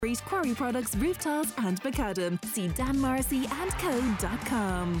Street, Quarry Products, Roof Tiles and Macadam. See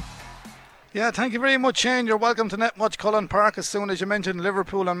danmorrisseyandco.com. Yeah, thank you very much, Shane. You're welcome to Netwatch Cullen Park. As soon as you mentioned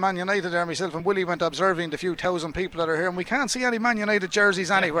Liverpool and Man United there, myself and Willie went observing the few thousand people that are here, and we can't see any Man United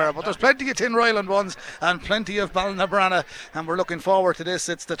jerseys anywhere, but there's plenty of Tinryland ones and plenty of Ballinabranna, and we're looking forward to this.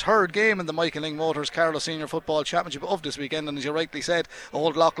 It's the third game in the Michael Lyng Motors Carlow Senior Football Championship of this weekend, and as you rightly said,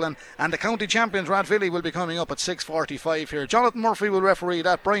 Old Loughlin and the county champions Rathvilly will be coming up at 6:45 here. Jonathan Murphy will referee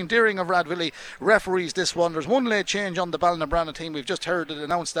that. Brian Deering of Rathvilly referees this one. There's one late change on the Ballinabranna team. We've just heard it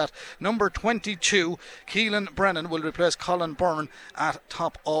announced that number 22 Keelan Brennan will replace Colin Byrne at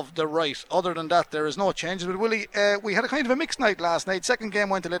top of the right. Other than that, there is no changes. But Willie, we had a kind of a mixed night last night. Second game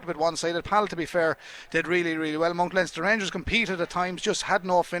went a little bit one-sided. Pal, to be fair, did really, really well. Mount Leinster Rangers competed at times, just had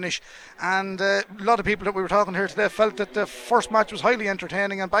no finish. And a lot of people that we were talking here today felt that the first match was highly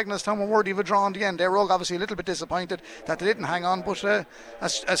entertaining, and Bagenalstown were worthy of a draw in the end. They were obviously a little bit disappointed that they didn't hang on. But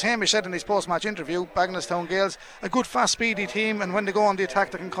as Hamish said in his post-match interview, Bagenalstown Gales, a good, fast, speedy team, and when they go on the attack,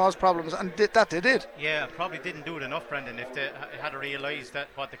 they can cause problems. And that they did. Yeah, probably didn't do it enough, Brendan. If they had realised that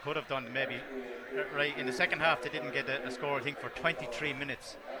what they could have done, maybe right in the second half they didn't get a score, I think, for 23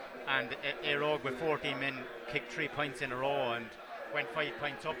 minutes, and Éire with 14 men kicked 3 points in a row and went 5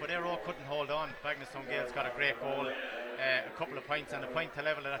 points up, but Éire couldn't hold on. Bagenalstown Gales got a great goal, a couple of points and a point to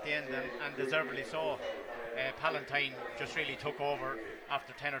level it at the end, and deservedly so. Palatine just really took over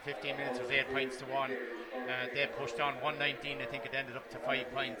after 10 or 15 minutes. It was 8 points to 1. They pushed on 119, I think it ended up to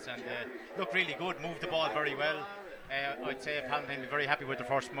 5 points, and looked really good, moved the ball very well. I'd say Palatine will be very happy with the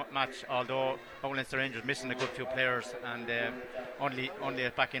first match, although Mount Leinster Rangers missing a good few players and only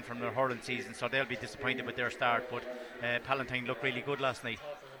back in from their hurling season, so they'll be disappointed with their start, but Palatine looked really good last night.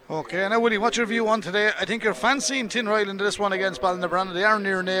 Okay, now Willie, what's your view on today? I think you're fancying Tinryland this one against Ballinabranna. They are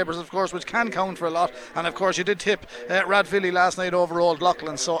near neighbours, of course, which can count for a lot. And of course, you did tip Rathvilly last night over Old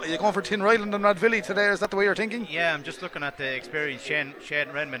Loughlin. So are you going for Tinryland and Rathvilly today? Is that the way you're thinking? Yeah, I'm just looking at the experience. Shane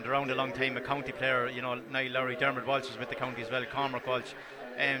Redmond, around a long time, a county player. You know, now Larry Dermot Walsh is with the county as well. Cormac Walsh,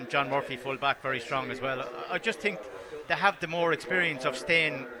 and John Murphy, full back, very strong as well. I just think they have the more experience of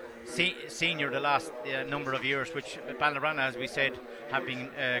staying senior the last number of years, which Ballinabranna, as we said, have been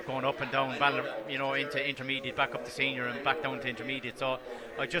going up and down, into intermediate, back up to senior and back down to intermediate. So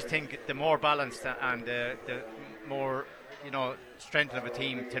I just think the more balanced and the more strength of a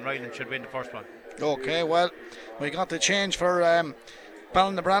team, Tinryland should win the first one. Okay, well, we got the change for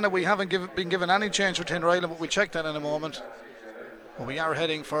Ballinabranna. We haven't been given any change for Tinryland, but we'll check that in a moment. We are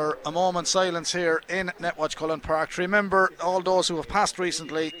heading for a moment's silence here in Netwatch Cullen Park to remember all those who have passed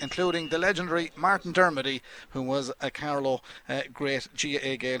recently, including the legendary Martin Dermody, who was a Carlow great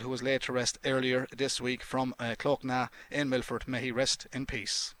GAA Gael who was laid to rest earlier this week from Cloakna in Milford. May he rest in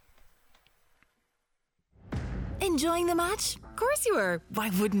peace. Enjoying the match? Of course you were. Why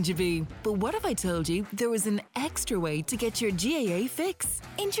wouldn't you be? But what if I told you there was an extra way to get your GAA fix?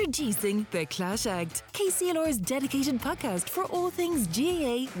 Introducing The Clash Act, KCLR's dedicated podcast for all things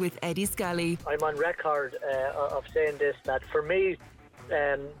GAA with Eddie Scally. I'm on record of saying this, that for me,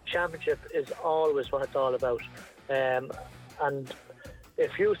 championship is always what it's all about. And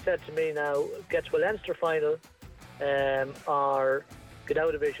if you said to me now, get to a Leinster final or get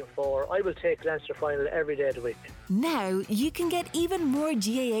out of Division 4, I will take Leinster final every day of the week. Now you can get even more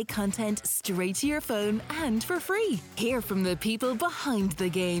GAA content straight to your phone and for free. Hear from the people behind the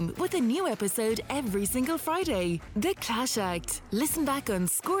game with a new episode every single Friday. The Clash Act. Listen back on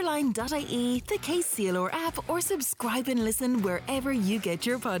scoreline.ie, the KCLR app, or subscribe and listen wherever you get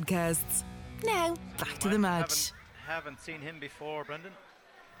your podcasts. Now, back to the match. Haven't seen him before, Brendan.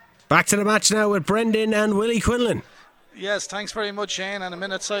 Back to the match now with Brendan and Willie Quinlan. Yes, thanks very much, Shane. And a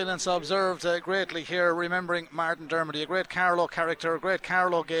minute's silence observed greatly here, remembering Martin Dermody, a great Carlow character, a great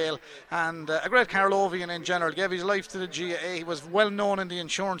Carlow Gael, and a great Carlovian in general. Gave his life to the GAA. He was well known in the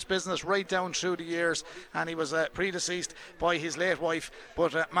insurance business right down through the years, and he was predeceased by his late wife.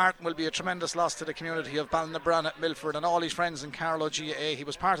 But Martin will be a tremendous loss to the community of Ballinabranna, Milford, and all his friends in Carlow GAA. He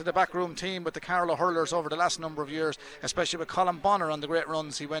was part of the backroom team with the Carlow hurlers over the last number of years, especially with Colin Bonner on the great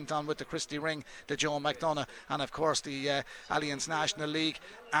runs he went on with the Christy Ring, the Joe McDonough, and of course the Alliance National League,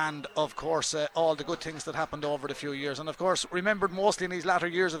 and of course all the good things that happened over the few years. And of course remembered mostly in his latter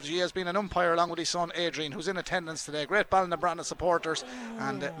years of GAA has been an umpire along with his son Adrian, who's in attendance today. Great Ballinabranna supporters,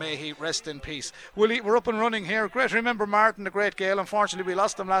 and may he rest in peace. Willie, we're up and running here. Great to remember Martin, the great Gael. Unfortunately we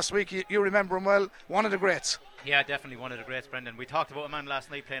lost him last week. You remember him well. One of the greats. Yeah, definitely one of the greats, Brendan. We talked about a man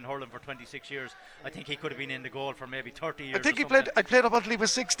last night playing hurling for 26 years. I think he could have been in the goal for maybe 30 years. I think he played up until he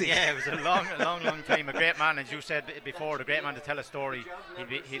was 60. Yeah, it was a long time. A great man, as you said before, the great man to tell a story.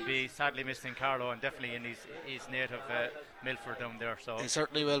 he'll be sadly missing Carlo, and definitely in his native Milford down there. So he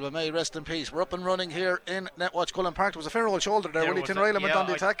certainly will. But may rest in peace. We're up and running here in Netwatch Cullen Park. There was a fair old shoulder there. Willie Tinryland went on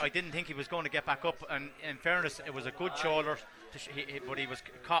the attack. I didn't think he was going to get back up, and in fairness, it was a good shoulder. But he was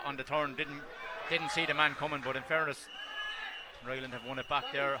caught on the turn. Didn't see the man coming. But in fairness, Tinryland have won it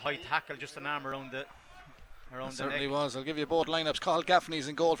back there. High tackle, just an arm around the. It certainly was. I'll give you both lineups. Cathal Gaffney's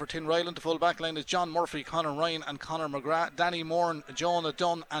in goal for Tinryland. The full back line is John Murphy, Conor Ryan and Conor McGrath. Danny Moran, Jonah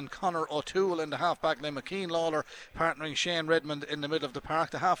Dunn and Conor O'Toole in the half back line. McKean Lawler partnering Shane Redmond in the middle of the park.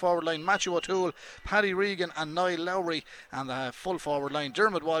 The half forward line, Matthew O'Toole, Paddy Regan and Niall Lowry. And the full forward line,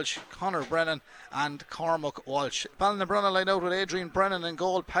 Dermot Walsh, Conor Brennan and Cormac Walsh. Ballinabrana line out with Adrian Brennan in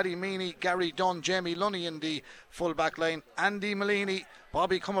goal, Paddy Meany, Gary Dunn, Jamie Lunny in the full back line, Andy Malini,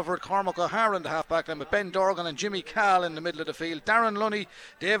 Bobby Comerford, Cormac O'Hara in the half-back line with Ben Dorgan and Jimmy Cahill in the middle of the field. Darren Lunny,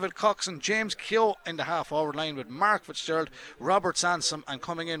 David Coxon, James Keogh in the half-forward line with Mark Fitzgerald, Robert Sansom, and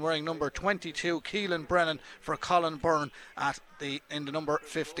coming in wearing number 22, Keelan Brennan for Colin Byrne in the number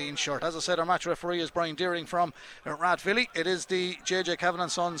 15 shirt. As I said, our match referee is Brian Deering from Rathvilly. It is the JJ Cavan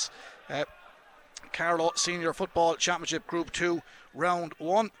and Sons Carlow Senior Football Championship Group 2 Round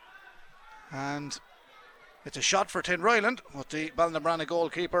 1. And it's a shot for Tinryland, but the Ballinabrana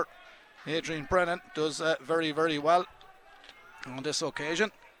goalkeeper Adrian Brennan does very, very well on this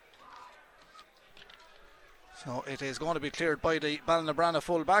occasion. So it is going to be cleared by the Ballinabrana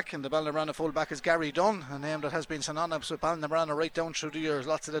fullback, and the Ballinabrana fullback is Gary Dunn, a name that has been synonymous with Ballinabrana right down through the years.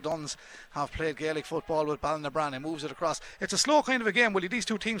 Lots of the Dunns have played Gaelic football with Ballinabrana. He moves it across. It's a slow kind of a game, Willie. These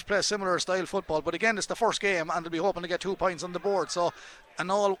two teams play similar style football, but again, it's the first game, and they'll be hoping to get 2 points on the board. So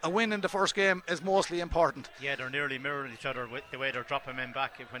a win in the first game is mostly important. Yeah, they're nearly mirroring each other with the way they're dropping men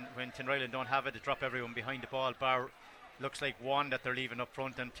back. When Tinryland don't have it, they drop everyone behind the ball. Bar looks like one that they're leaving up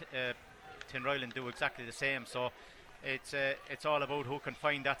front, and Tinryland do exactly the same. So it's all about who can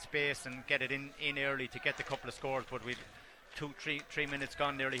find that space and get it in early to get the couple of scores. But we've 3 minutes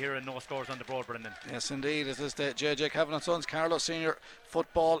gone nearly here and no scores on the board, Brendan. Yes, indeed. It is the JJ Cavan and Sons Carlow Senior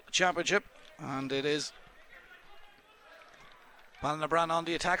Football Championship, and it is Ballinabrana on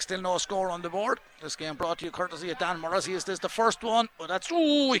the attack, still no score on the board. This game brought to you courtesy of Dan Morrissey. Is this the first one?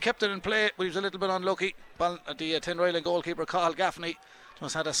 Well, he kept it in play, but he was a little bit unlucky. The Tinryland goalkeeper Cathal Gaffney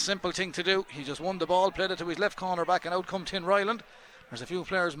just had a simple thing to do. He just won the ball, played it to his left corner back, and out come Tinryland. There's a few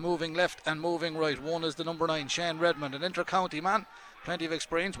players moving left and moving right. One is the number 9, Shane Redmond, an inter-county man. Plenty of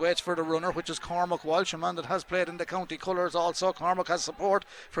experience, waits for the runner, which is Cormac Walsh, a man that has played in the county colours also. Cormac has support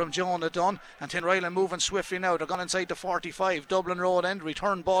from Jonah Dunn, and Tinryland moving swiftly now. They're gone inside the 45, Dublin Road end.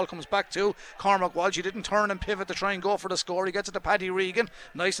 Return ball comes back to Cormac Walsh. He didn't turn and pivot to try and go for the score. He gets it to Paddy Regan.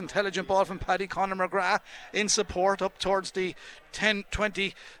 Nice intelligent ball from Paddy. Conor McGrath in support up towards the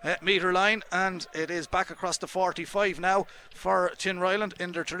 10-20 metre line, and it is back across the 45 now for Tinryland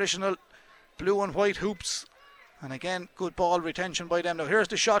in their traditional blue and white hoops. And again, good ball retention by them. Now here's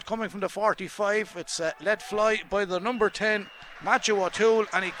the shot coming from the 45. It's let fly by the number 10, Matthew O'Toole,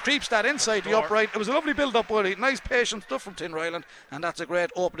 and he creeps that inside the upright. It was a lovely build-up, Willie. Nice patient stuff from Tinryland, and that's a great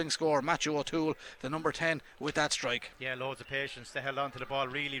opening score. Matthew O'Toole, the number 10, with that strike. Yeah, loads of patience. They held on to the ball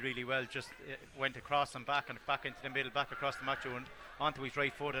really, really well. Just went across and back into the middle, back across the Matthew and onto his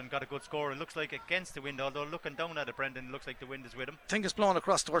right foot and got a good score. It looks like against the wind, although looking down at it, Brendan, it looks like the wind is with him. I think it's blown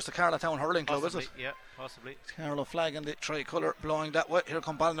across towards the Carlow Town Hurling Club, possibly, is it? Yeah, possibly. Carlow flag and the tricolour blowing that way. Here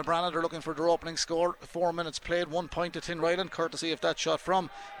come Ballinabrana. They're looking for their opening score. 4 minutes played, 1 point to Tinryland, courtesy of that shot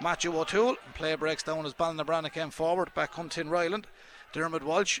from Matthew O'Toole. Play breaks down as Ballinabrana came forward. Back come Tinryland. Dermot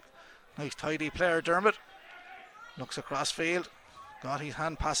Walsh, nice tidy player Dermot, looks across field, got his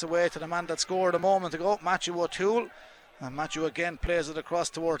hand pass away to the man that scored a moment ago, Matthew O'Toole. And Matthew again plays it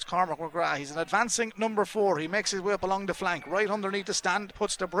across towards Cormac McGrath. He's an advancing number 4. He makes his way up along the flank, right underneath the stand,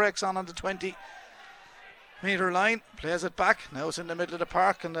 puts the brakes on the 20 metre line, plays it back. Now it's in the middle of the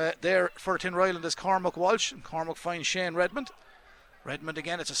park, and there for Tinryland is Cormac Walsh, and Cormac finds Shane Redmond. Redmond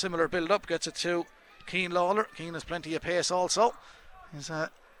again, it's a similar build up, gets it to Keane Lawler. Keane has plenty of pace also. His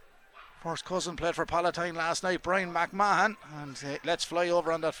first cousin played for Palatine last night, Brian McMahon, and lets fly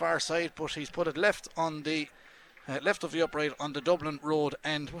over on that far side, but he's put it left on the left of the upright on the Dublin Road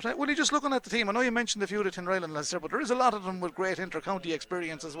end. But Willie, just looking at the team, I know you mentioned a few of Tinryland lads there, but there is a lot of them with great inter-county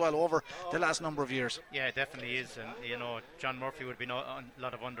experience as well over the last number of years. Yeah, it definitely is. And you know, John Murphy would be on a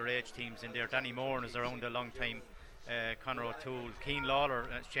lot of underage teams in there. Danny Moran is around a long time. Conor O'Toole, Keane Lawler,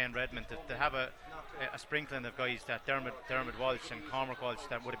 Shane Redmond. They have a sprinkling of guys, that Dermot Walsh and Cormac Walsh,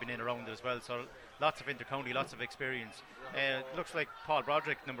 that would have been in around as well. So lots of inter-county, lots of experience. Looks like Paul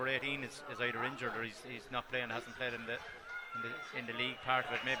Broderick, number 18, is either injured or he's not playing, hasn't played in the league part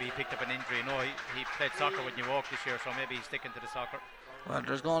of it. Maybe he picked up an injury. No, he played soccer with New York this year, so maybe he's sticking to the soccer. Well,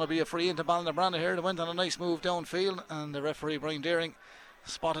 there's going to be a free into Ballinabranna here. They went on a nice move downfield, and the referee, Brian Deering,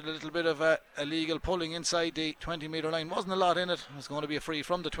 spotted a little bit of illegal pulling inside the 20-metre line. Wasn't a lot in it. It was going to be a free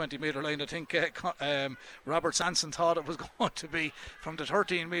from the 20-metre line. I think Robert Sanson thought it was going to be from the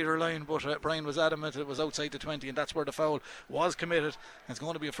 13-metre line, but Brian was adamant it was outside the 20, and that's where the foul was committed. It's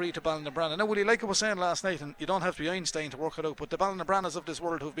going to be a free to Ballinabranna. Now, Willie, like I was saying last night, and you don't have to be Einstein to work it out, but the Ballinabrannas of this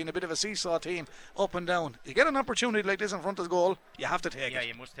world who've been a bit of a seesaw team up and down, you get an opportunity like this in front of the goal, you have to take it. Yeah,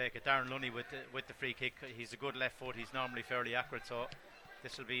 you must take it. Darren Lunny with the free kick. He's a good left foot. He's normally fairly accurate, so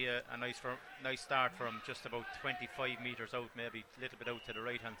this will be a nice start from just about 25 metres out, maybe a little bit out to the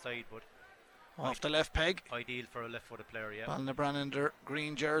right hand side, but off the left peg. Ideal for a left footed player, yeah. Ballinabranna in their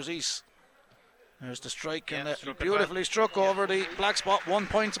green jerseys. There's the strike, and beautifully struck over the black spot. 1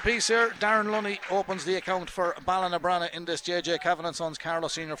 point apiece here. Darren Lunny opens the account for Ballinabranna in this JJ Cavan & Sons Carlow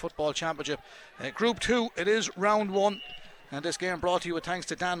Senior Football Championship. Group 2, it is round 1. And this game brought to you with thanks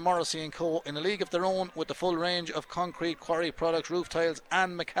to Dan Morrissey & Co. in a league of their own with the full range of concrete quarry products, roof tiles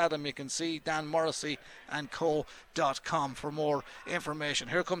and macadam. You can see danmorrisseyandco.com for more information.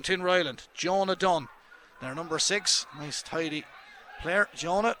 Here come Tinryland. Jonah Dunn, their number 6. Nice tidy player.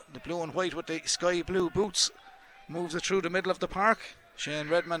 Jonah, the blue and white with the sky blue boots, moves it through the middle of the park. Shane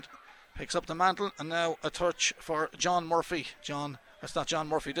Redmond picks up the mantle, and now a touch for John Murphy. That's not John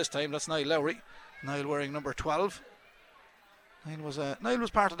Murphy this time, that's Niall Lowry. Niall wearing number 12. Niall was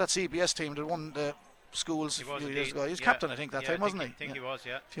part of that CBS team that won the schools a few years ago. He was captain, I think, that time, wasn't he? I think he was,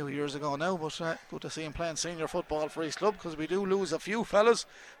 yeah. A few years ago now, but good to see him playing senior football for his club, because we do lose a few fellas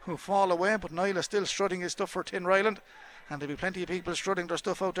who fall away, but Niall is still strutting his stuff for Tinryland, and there'll be plenty of people strutting their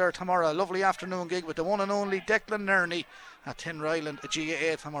stuff out there tomorrow. A lovely afternoon gig with the one and only Declan Nerney at Tinryland at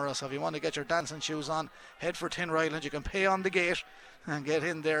GAA tomorrow. So if you want to get your dancing shoes on, head for Tinryland. You can pay on the gate and get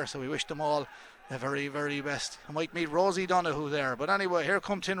in there, so we wish them all the very, very best. I might meet Rosie Donoghue there. But anyway, here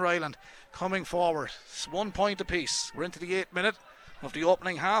come Tinryland coming forward. It's 1 point apiece. We're into the 8th minute of the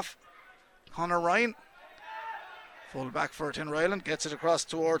opening half. Conor Ryan, full back for Tinryland, gets it across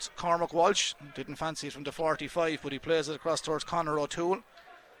towards Cormac Walsh. Didn't fancy it from the 45, but he plays it across towards Conor O'Toole.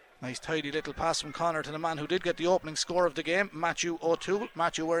 Nice tidy little pass from Conor to the man who did get the opening score of the game, Matthew O'Toole.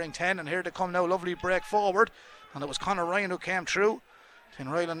 Matthew wearing 10, and here they come now. Lovely break forward, and it was Conor Ryan who came through.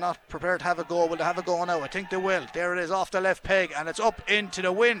 Tinryland not prepared to have a go. Will they have a go now? I think they will. There it is off the left peg, and it's up into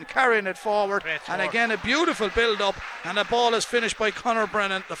the wind, carrying it forward. And again, a beautiful build up, and the ball is finished by Conor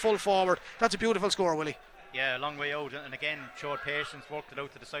Brennan, the full forward. That's a beautiful score, Willie. Yeah, a long way out, and again showed patience, worked it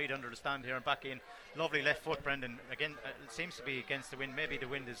out to the side under the stand here and back in. Lovely left foot, Brendan. Again, it seems to be against the wind. Maybe the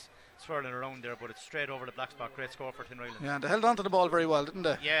wind is swirling around there, but it's straight over the black spot. Great score for Tinryland. Yeah, and they held on to the ball very well, didn't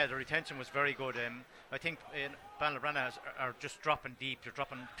they? Yeah, the retention was very good. I think Ballinabranna are just dropping deep. They're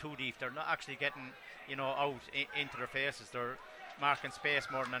dropping too deep. They're not actually getting, out into their faces. They're marking space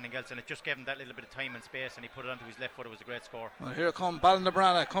more than anything else, and it just gave him that little bit of time and space, and he put it onto his left foot. It was a great score. Well, here come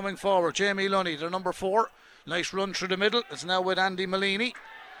Ballinabranna coming forward. Jamie Lunny, their number 4. Nice run through the middle. It's now with Andy Malini.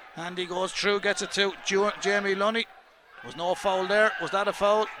 Andy goes through, gets it to Jamie Lunny. Was no foul there. Was that a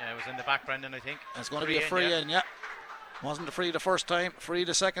foul? Yeah, it was in the back, Brendan, I think. It's going to be a free in, yeah. Wasn't a free the first time, free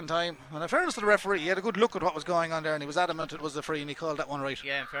the second time. And in fairness to the referee, he had a good look at what was going on there, and he was adamant it was the free, and he called that one right.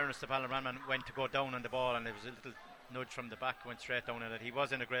 Yeah, in fairness to Ballinabranna, went to go down on the ball, and there was a little nudge from the back, went straight down on it. He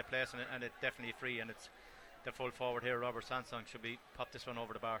was in a great place, and it's definitely free, and it's the full forward here, Robert Sansong, should be pop this one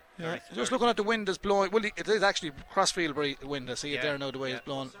over the bar. Yeah, just looking at the wind is blowing. Well, it is actually crossfield wind. I see it there now, the way it's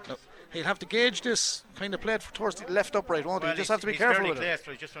blowing. No, he'll have to gauge this kind of play towards the left upright, won't he? He'll just have to be careful with it.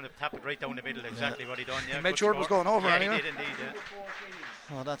 He's just going to tap it right down the middle, exactly what he done. Yeah, he made sure it was going over anyway. He did indeed,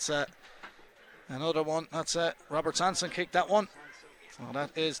 yeah. Oh, that's another one. That's Robert Sanson kicked that one. So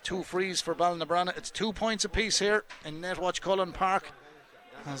that is 2 frees for Ballinabranna. It's 2 points apiece here in Netwatch Cullen Park,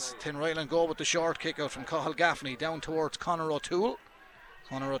 as Tinryland go with the short kick out from Cathal Gaffney down towards Conor O'Toole.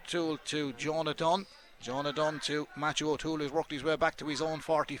 Conor O'Toole to Jonah Dunn. Jonah Dunn to Matthew O'Toole, who's worked his way back to his own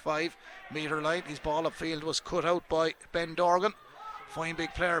 45 metre line. His ball upfield was cut out by Ben Dorgan. Fine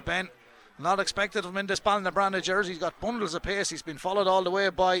big player, Ben. Not expected of him in this Ballinabranna jersey. He's got bundles of pace. He's been followed all the way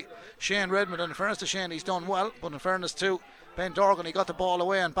by Shane Redmond. And in fairness to Shane, he's done well. But in fairness to Ben Dorgan, he got the ball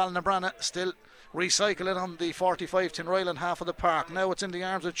away, and Ballinabranna still recycle it on the 45 Tinryland half of the park. Now it's in the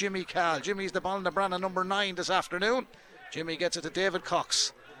arms of Jimmy Cahill. Jimmy's the Ballinabranna number 9 this afternoon. Jimmy gets it to David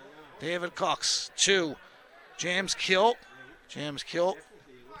Cox. David Cox to James Keogh. James Keogh,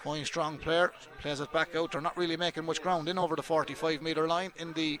 fine strong player, plays it back out. They're not really making much ground in over the 45 metre line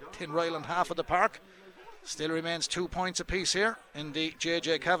in the Tinryland half of the park. Still remains 2 points apiece here in the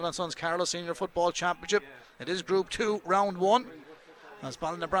JJ Cavan & Sons Carlow Senior Football Championship. It is Group 2, Round 1. As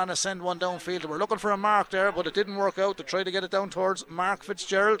Ballinabranna send one downfield. They were looking for a mark there, but it didn't work out. They tried to get it down towards Mark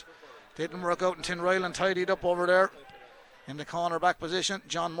Fitzgerald. Didn't work out, and Tinryland tidied up over there in the corner back position.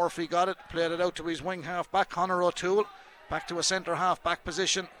 John Murphy got it, played it out to his wing half back, Conor O'Toole. Back to a centre half back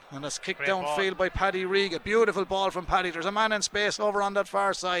position, and it's kicked downfield by Paddy Reeg. A beautiful ball from Paddy. There's a man in space over on that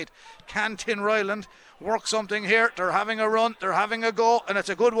far side. Can Tinryland work something here? They're having a run, they're having a go, and it's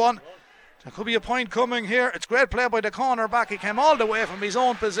a good one. There could be a point coming here. It's great play by the corner back. He came all the way from his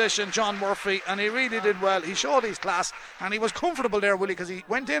own position, John Murphy, and he really did well. He showed his class, and he was comfortable there, Willie, because he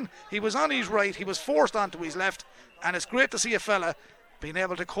went in, he was on his right, he was forced onto his left, and it's great to see a fella being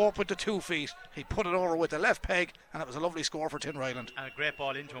able to cope with the 2 feet. He put it over with the left peg, and it was a lovely score for Tinryland. And a great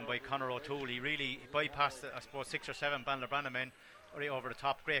ball into him by Conor O'Toole. He really bypassed, I suppose, 6 or 7 Ballinabranna men right over the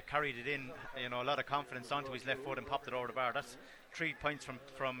top. Great, carried it in, a lot of confidence onto his left foot and popped it over the bar. That's 3 points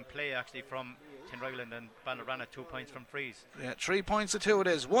from play, actually, from Tinryland, and Ballinabranna 2 points from frees. Yeah, 3 points to 2 it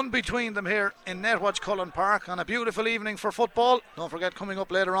is. One between them here in Netwatch Cullen Park on a beautiful evening for football. Don't forget, coming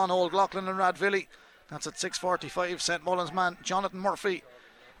up later on, Old Loughlin and Rathvilly. That's at 6:45. St Mullins man Jonathan Murphy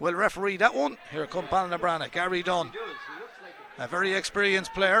will referee that one. Here come Ballinabranna. Gary Dunn, a very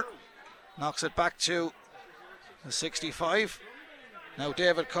experienced player, knocks it back to the 65. Now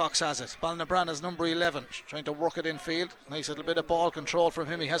David Cox has it. Ballinabranna's number 11, trying to work it infield. Nice little bit of ball control from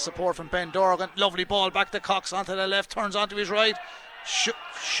him. He has support from Ben Dorgan. Lovely ball back to Cox onto the left, turns onto his right.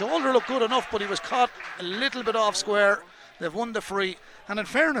 Shoulder looked good enough, but he was caught a little bit off square. They've won the free, and in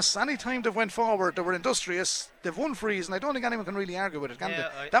fairness, any time they've went forward, they were industrious. They've won frees, and I don't think anyone can really argue with it, can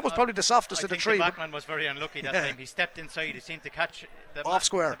they? That was probably the softest of the three. The backman was very unlucky that time. He stepped inside. He seemed to catch off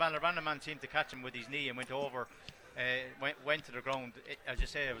square. The Ballinabranna man seemed to catch him with his knee and went over, went to the ground. As you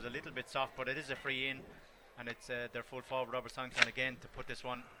say, it was a little bit soft, but it is a free in, and it's their full forward Robert Songton again to put this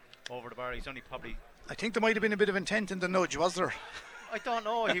one over the bar. He's only probably. I think there might have been a bit of intent in the nudge, was there? I don't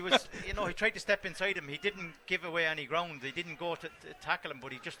know. He was, he tried to step inside him. He didn't give away any ground. He didn't go to tackle him,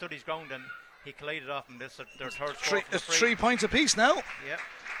 but he just stood his ground and he collided off him. This their third score. It's 3 points apiece now. Yeah.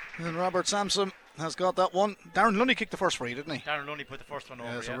 And Robert Sampson has got that one. Darren Lunny kicked the first free, didn't he? Darren Lunny put the first one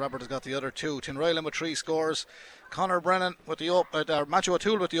over. So Robert has got the other 2. Tinryland with 3 scores. Connor Brennan with the Matthew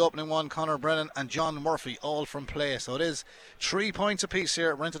O'Toole with the opening one. Connor Brennan and John Murphy all from play. So it is 3 points apiece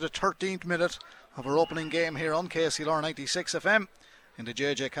here. We're into the 13th minute of our opening game here on KCLR 96 FM. In the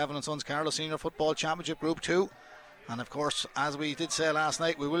JJ Cavan & Sons Carlow Senior Football Championship Group 2. And of course, as we did say last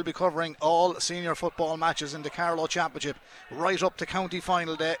night, we will be covering all senior football matches in the Carlow Championship right up to county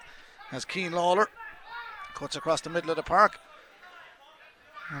final day, as Keane Lawler cuts across the middle of the park.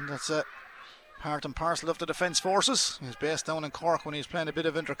 And that's part and parcel of the Defence Forces. He was based down in Cork when he was playing a bit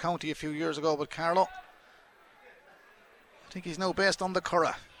of inter-county a few years ago with Carlow. I think he's now based on the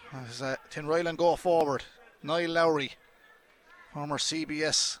Curragh. As Tinryland go forward. Niall Lowry, former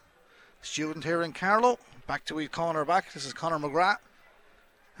CBS student here in Carlow, back to his corner back. This is Conor McGrath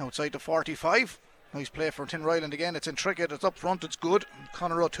outside the 45. Nice play for Tinryland again. It's intricate, it's up front, it's good.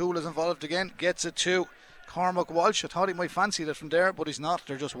 Conor O'Toole is involved again, gets it to Cormac Walsh. I thought he might fancy it from there, but he's not.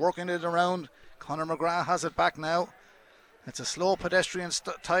 They're just working it around. Conor McGrath has it back now. It's a slow pedestrian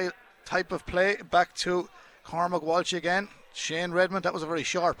type of play. Back to Cormac Walsh again. Shane Redmond, that was a very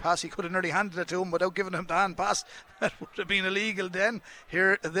short pass. He could have nearly handed it to him without giving him the hand pass. That would have been illegal then.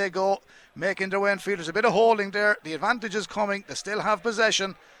 Here they go, making their way in field. There's a bit of holding there. The advantage is coming. They still have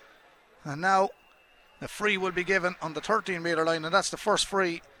possession. And now the free will be given on the 13-metre line, and that's the first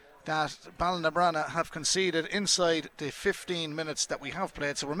free that Ballinabranna have conceded inside the 15 minutes that we have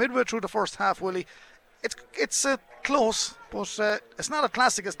played. So we're midway through the first half, Willie. It's close, but it's not a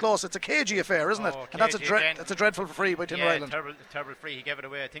classic as close. It's a cagey affair, isn't it? And that's a dreadful free by Tinryland. Yeah, terrible free. He gave it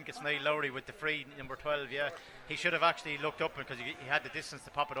away. I think it's Niall Lowry with the free, number 12. Yeah, he should have actually looked up because he had the distance to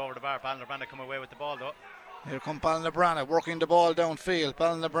pop it over the bar. Ballinabranna come away with the ball though. Here come Ballinabranna working the ball downfield.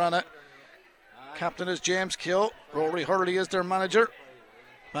 Ballinabranna, captain is James Keogh. Rory Hurley is their manager.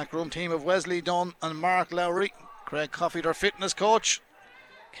 Backroom team of Wesley Dunn and Mark Lowry. Craig Coffey, their fitness coach.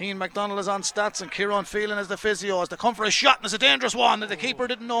 Keane MacDonald is on stats and Kieran Phelan is the physio as they come for a shot, and it's a dangerous one, and the keeper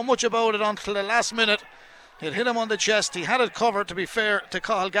didn't know much about it until the last minute. It hit him on the chest. He had it covered, to be fair to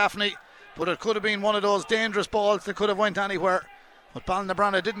Cathal Gaffney, but it could have been one of those dangerous balls that could have went anywhere. But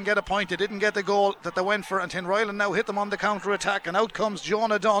Ballinabranna didn't get a point, they didn't get the goal that they went for, and Tinryland now hit them on the counter-attack, and out comes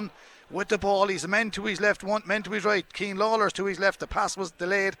Jonah Dunn with the ball. He's a man to his left, one man to his right. Keane Lawler's to his left. The pass was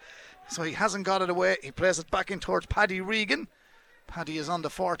delayed, so he hasn't got it away. He plays it back in towards Paddy Regan. Paddy is on the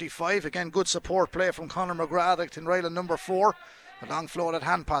 45. Again, good support play from Conor McGrath, Tinryland number 4. A long floated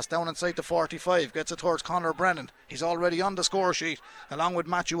hand pass down inside the 45. Gets it towards Conor Brennan. He's already on the score sheet, along with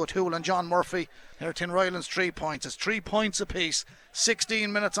Matthew O'Toole and John Murphy. There, Tinryland's 3 points. It's 3 points apiece.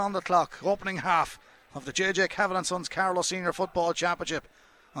 16 minutes on the clock. Opening half of the JJ Cavan & Sons Carlow Senior Football Championship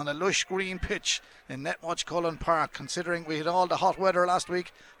on a lush green pitch in Netwatch Cullen Park. Considering we had all the hot weather last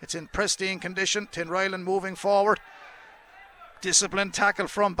week, it's in pristine condition. Tinryland moving forward. Disciplined tackle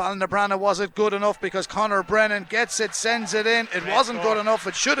from Ballinabranna. Was it good enough? Because Conor Brennan gets it, sends it in. It wasn't good enough.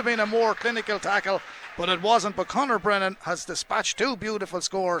 It should have been a more clinical tackle, but it wasn't. But Conor Brennan has dispatched 2 beautiful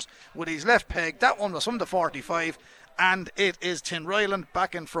scores with his left peg. That one was from the 45, and it is Tinryland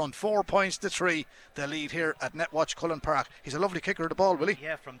back in front, 4 points to 3. The lead here at Netwatch Cullen Park. He's a lovely kicker of the ball, Willie.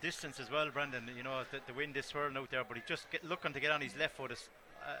 Yeah, from distance as well, Brendan. You know, the wind is swirling out there, but he's just looking to get on his left foot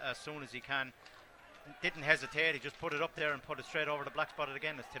as soon as he can. Didn't hesitate, he just put it up there and put it straight over the black spotted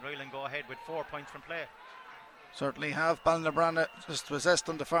again as Tinryland go ahead with 4 points from play. Certainly have. Ballinabranna just possessed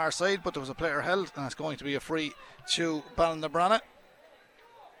on the far side, but there was a player held, and it's going to be a free to Ballinabranna.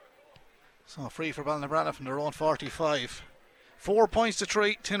 So free for Ballinabranna from their own 45. 4 points to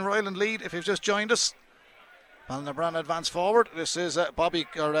 3, Tinryland lead if you've just joined us. Ballinabranna advance forward. This is Andy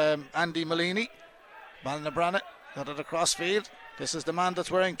Malini. Ballinabranna got it across field. This is the man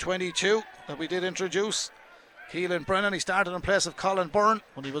that's wearing 22 that we did introduce, Keelan Brennan. He started in place of Colin Byrne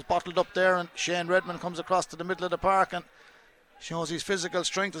when he was bottled up there, and Shane Redmond comes across to the middle of the park and shows his physical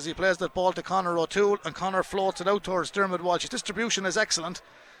strength as he plays that ball to Conor O'Toole, and Conor floats it out towards Dermot Walsh. His distribution is excellent,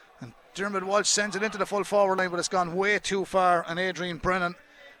 and Dermot Walsh sends it into the full forward line, but it's gone way too far, and Adrian Brennan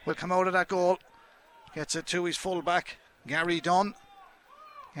will come out of that goal. Gets it to his full back, Gary Dunn.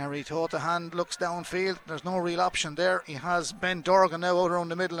 Gary toe to hand, looks downfield. There's no real option there. He has Ben Dorgan now out around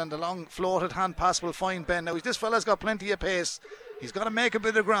the middle, and the long floated hand pass will find Ben. Now this fella's got plenty of pace. He's got to make a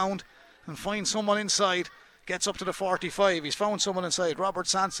bit of ground and find someone inside. Gets up to the 45. He's found someone inside, Robert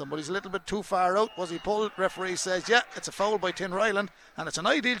Sansom, but he's a little bit too far out. Was he pulled? Referee says yeah, it's a foul by Tinryland, and it's an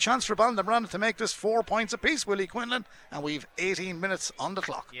ideal chance for Ballinabranna to make this 4 points apiece, Willie Quinlan, and we've 18 minutes on the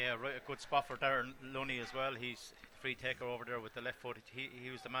clock. Yeah, right, a good spot for Darren Lunny as well. He's free taker over there with the left foot.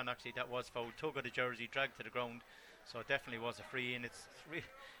 He was the man actually that was fouled. Tug of the jersey, dragged to the ground, so it definitely was a free in. It's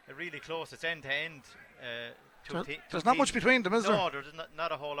really close. It's end to end. There's not much between them, is there? No, there's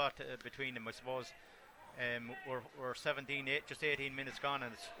not a whole lot between them, I suppose. We're 18 minutes gone,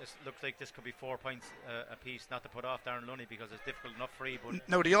 and it looks like this could be 4 points a piece. Not to put off Darren Lunny because it's difficult enough free. But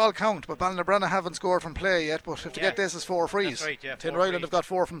now they all count, but Ballinabranna haven't scored from play yet. But if to get this is 4 frees, that's right, yeah, Tinryland have got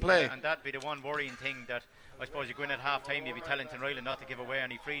 4 from play, and that'd be the one worrying thing that I suppose you go in at half time, you'd be telling Tinryland not to give away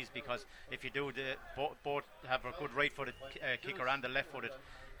any frees, because if you do, both have a good right footed kicker and a left footed.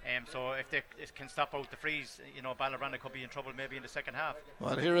 So if they can stop out the frees, you know, Ballinabranna could be in trouble maybe in the second half.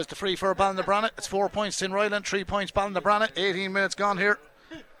 Well, here is the free for Ballinabranna. It's 4 points Tinryland, 3 points Ballinabranna. 18 minutes gone here.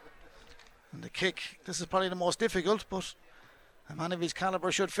 And the kick, this is probably the most difficult, but a man of his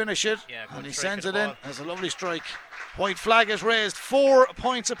calibre should finish it. Yeah, and he sends it in. It's a lovely strike. White flag is raised. 4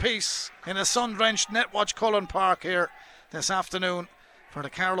 points apiece in a sun-drenched Netwatch Cullen Park here this afternoon for the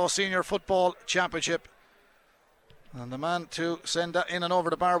Carlow Senior Football Championship. And the man to send that in and over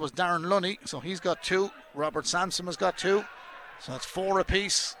the bar was Darren Lunny, so he's got 2. Robert Sansom has got 2, so it's 4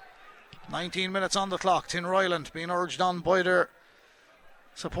 apiece. 19 minutes on the clock. Tinryland being urged on by their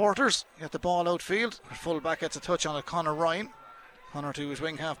supporters. Get the ball outfield. Full back gets a touch on it. Conor Ryan. Conor to his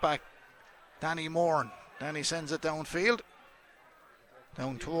wing half back, Danny Moran. Danny sends it downfield,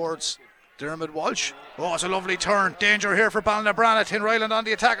 down towards Dermot Walsh. Oh, it's a lovely turn. Danger here for Ballinabranna. Tinryland on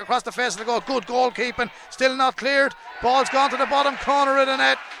the attack across the face of the goal. Good goalkeeping. Still not cleared. Ball's gone to the bottom corner of the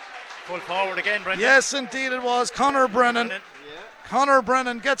net. Full forward again, Brendan. Yes, indeed it was. Conor Brennan. Conor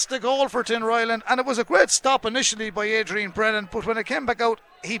Brennan gets the goal for Tinryland, and it was a great stop initially by Adrian Brennan, but when it came back out,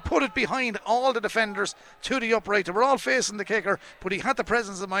 he put it behind all the defenders to the upright. They were all facing the kicker, but he had the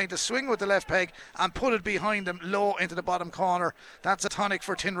presence of mind to swing with the left peg and put it behind him low into the bottom corner. That's a tonic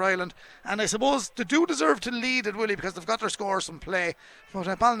for Tinryland, and I suppose they do deserve to lead it, Willie, because they've got their scores from play. But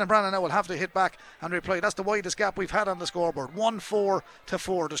Ballinabranna now will have to hit back and reply. That's the widest gap we've had on the scoreboard. 1-4 to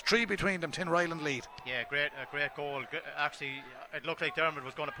 4. There's 3 between them. Tinryland lead. Yeah, a great goal. Actually, it looked like Dermot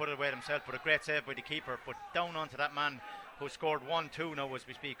was going to put it away himself, but a great save by the keeper. But down onto that man who scored 1-2 now as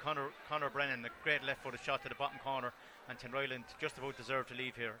we speak, Conor Brennan, a great left-footed shot to the bottom corner, and Tinryland just about deserve to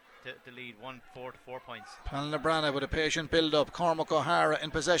leave here to lead 1-4 to 4 points. Ballinabrana with a patient build-up. Cormac O'Hara in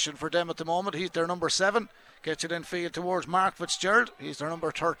possession for them at the moment. He's their number 7. Gets it in field towards Mark Fitzgerald. He's their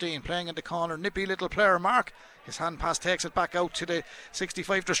number 13, playing in the corner. Nippy little player, Mark. His hand pass takes it back out to the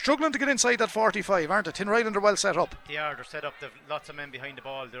 65. They're struggling to get inside that 45, aren't they? Tinryland are well set up. They're set up. They've lots of men behind the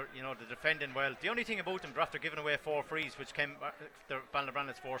ball. They're defending well. The only thing about them, after giving away 4 frees, which came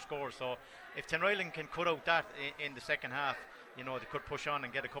Ballinabrana's 4 scores. So if Tinryland can cut out that in the second half, they could push on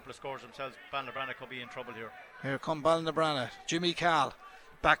and get a couple of scores themselves. Ballinabrana could be in trouble here. Here come Ballinabrana. Jimmy Cahill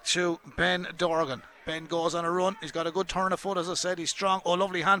back to Ben Dorgan. Ben goes on a run. He's got a good turn of foot, as I said. He's strong. Oh,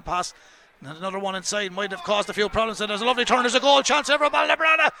 lovely hand pass. And another one inside might have caused a few problems. And there's a lovely turn. There's a goal chance there for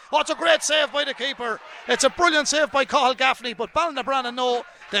Ballinabrana. Oh, it's a great save by the keeper. It's a brilliant save by Cahill Gaffney. But Ballinabrana know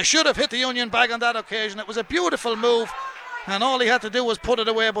they should have hit the Union bag on that occasion. It was a beautiful move, and all he had to do was put it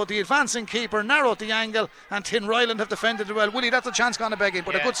away. But the advancing keeper narrowed the angle, and Tinryland have defended it well. Willie, that's a chance gone a begging,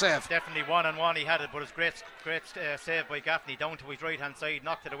 but a good save. Definitely 1-on-1 he had it, but it's great save by Gaffney down to his right hand side,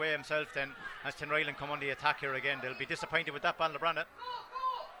 knocked it away himself. Then as Tinryland come on the attack here again, they'll be disappointed with that. Ballinabrana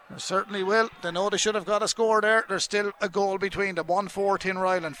They certainly will. They know they should have got a score there. There's still a goal between them. 1-4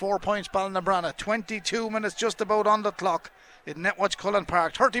 Tinryland, 4 points Ballinabrana. 22 minutes just about on the clock in Netwatch Cullen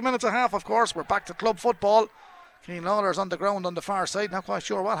Park. 30 minutes a half, of course. We're back to club football. Keane Lawler's on the ground on the far side. Not quite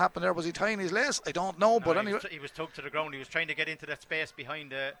sure what happened there. Was he tying his lace? I don't know. But anyway, he was tugged to the ground. He was trying to get into that space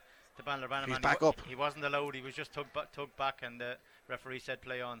behind the Ballinabrana man. He's back up. He wasn't allowed. He was just tugged back, and the referee said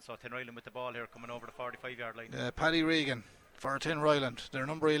play on. So Tinryland with the ball here, coming over the 45-yard line. Paddy Regan for Tinryland. They're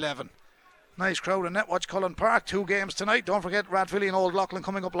number 11. Nice crowd in Netwatch Cullen Park. 2 games tonight. Don't forget Rathvilly and Old Loughlin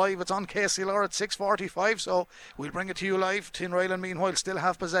coming up live. It's on KCLR at 6:45, so we'll bring it to you live. Tinryland meanwhile still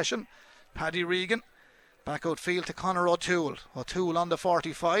have possession. Paddy Regan back outfield to Conor O'Toole. O'Toole on the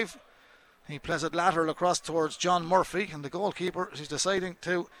 45. He plays it lateral across towards John Murphy, and the goalkeeper is deciding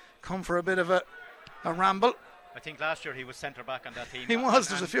to come for a bit of a ramble. I think last year he was centre back on that team. He was.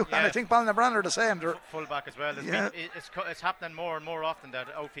 There's a few, and I think Ballinabrana are the same. They're full back as well. It's happening more and more often that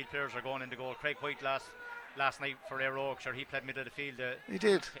outfield players are going into goal. Craig White last night for Éire Óg, he played middle of the field. He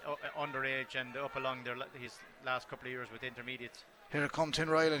did. Underage and up along his last couple of years with intermediates. Here come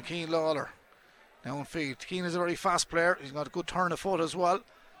Tinryland, Keane Lawler downfield. Keane is a very fast player. He's got a good turn of foot as well.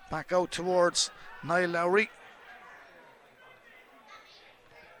 Back out towards Niall Lowry.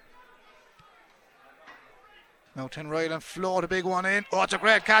 Now Tinryland float a big one in. Oh, it's a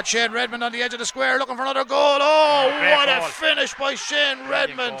great catch. Shane Redmond on the edge of the square looking for another goal. Oh, what a finish by Shane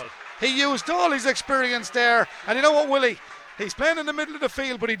Redmond. He used all his experience there. And you know what, Willie? He's playing in the middle of the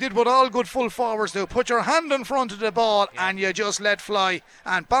field, but he did what all good full forwards do. Put your hand in front of the ball and you just let fly.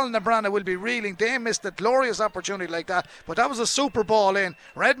 And Ballinabrana will be reeling. They missed a glorious opportunity like that. But that was a super ball in.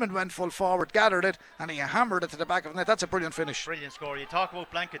 Redmond went full forward, gathered it, and he hammered it to the back of the net. That's a brilliant finish. Brilliant score. You talk about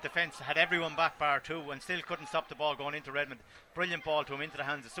blanket defence. Had everyone back bar 2 and still couldn't stop the ball going into Redmond. Brilliant ball to him into the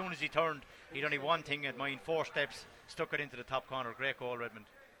hands. As soon as he turned, he'd only one thing in mind. 4 steps, stuck it into the top corner. Great goal, Redmond.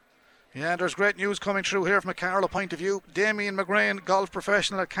 Yeah, there's great news coming through here from a Carlow point of view. Damien McGrain, golf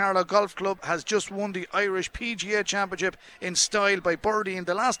professional at Carlow Golf Club, has just won the Irish PGA Championship in style by birdieing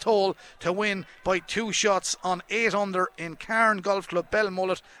the last hole to win by 2 shots on 8 under in Cairn Golf Club,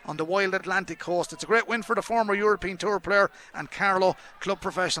 Belmullet on the wild Atlantic coast. It's a great win for the former European Tour player and Carlow club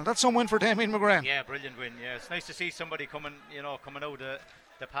professional. That's some win for Damien McGrain. Yeah, brilliant win. Yeah, it's nice to see somebody coming out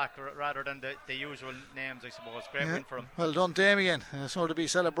the pack rather than the usual names, I suppose. Great win for him. Well done, Damien. Sort of be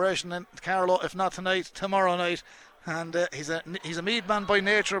celebration in Carlow, if not tonight, tomorrow night. And he's a Meath man by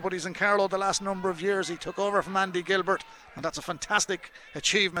nature, but he's in Carlow the last number of years. He took over from Andy Gilbert, and that's a fantastic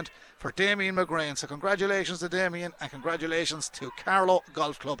achievement for Damien McGrain. So congratulations to Damien, and congratulations to Carlow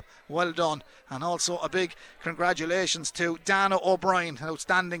Golf Club. Well done. And also a big congratulations to Dana O'Brien,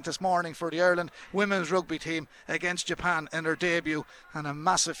 outstanding this morning for the Ireland women's rugby team against Japan in their debut, and a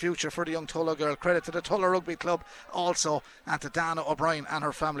massive future for the young Tulla girl. Credit to the Tulla Rugby Club also, and to Dana O'Brien and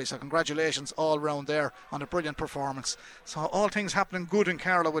her family. So congratulations all round there on a brilliant performance. So all things happening good in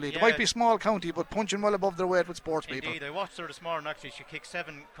Carlow, Willie. They might be small county, but punching well above their weight with sports people. Indeed, I watched her this morning actually. She kicked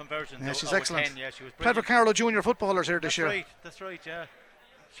 7 conversions. Yeah, she's excellent. 10. Yeah, she was played for Carlow junior footballers here this year. That's right, yeah.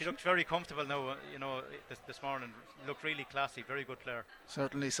 She looked very comfortable now, this morning. Looked really classy, very good player.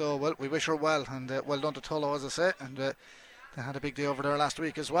 Certainly so. Well, we wish her well, and well done to Tullow, as I say. And they had a big day over there last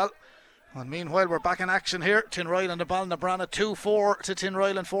week as well. And meanwhile, we're back in action here. Tinryland and Ballinabrana 2-4 to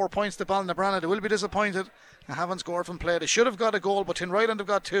Tinryland, 4 points to Ballinabrana. They will be disappointed They haven't scored from play. They should have got a goal, but Tinryland have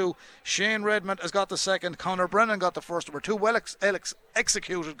got 2. Shane Redmond has got the second. Conor Brennan got the first. There were 2 well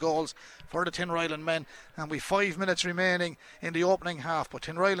executed goals for the Tinryland men, and we've 5 minutes remaining in the opening half. But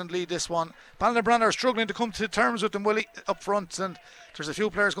Tinryland lead this one. Ballinabrana are struggling to come to terms with them, Willie, up front, and there's a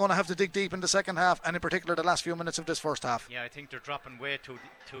few players going to have to dig deep in the second half, and in particular the last few minutes of this first half. Yeah, I think they're dropping way too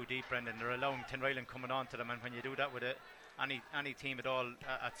deep, Brendan. They're allowing Tinryland coming on to them, and when you do that with any team at all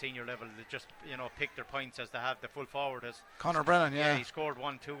at senior level, they just pick their points as they have. The full forward as Conor Brennan, yeah, he scored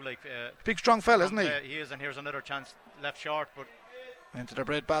 1-2 big strong fella, isn't he? He is, and here's another chance left short, but into the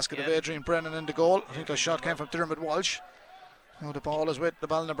bread basket of Adrian Brennan in the goal. I think the shot came from Dermot Walsh. Now the ball is with the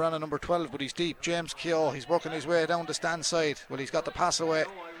Ballinabrana number 12, but he's deep. James Keogh, he's working his way down the stand side. Well, he's got the pass away,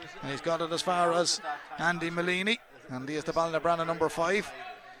 and he's got it as far as Andy Malini. Andy is the Ballinabrana number 5.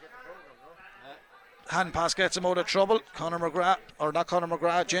 Hand pass gets him out of trouble.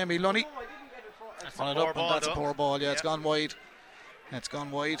 Jamie Lunny. that's a poor ball. Yeah, it's gone wide. It's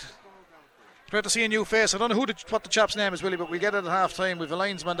great to see a new face. I don't know what the chap's name is, Willie, but we get it at half time. We've a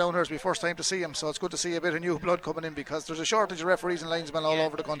linesman down here. It's my first time to see him, so it's good to see a bit of new blood coming in, because there's a shortage of referees and linesmen all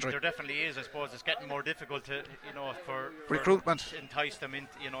over the country. There definitely is. I suppose it's getting more difficult to for recruitment, entice them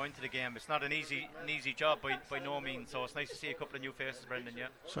into the game. It's not an easy job by no means, so it's nice to see a couple of new faces, Brendan. Yeah,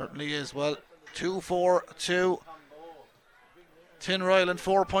 certainly is. Well, 2-4-2 Tinryland,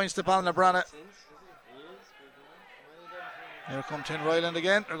 4 points to Ballinabrana. Here come Tinryland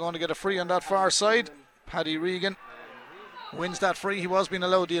again. They're going to get a free on that far side. Paddy Regan wins that free. He was being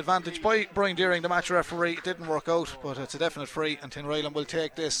allowed the advantage by Brian Deering, the match referee. It didn't work out, but it's a definite free, and Tinryland will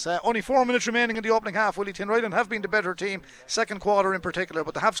take this. Only 4 minutes remaining in the opening half. Willie, Tinryland have been the better team, second quarter in particular,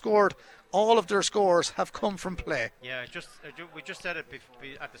 but they have scored. All of their scores have come from play. Yeah, we just said it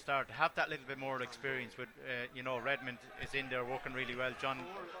at the start. Have that little bit more experience with, Redmond is in there working really well. John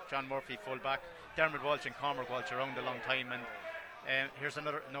Murphy full back. Dermot Walsh and Cormac Walsh around a long time, and here's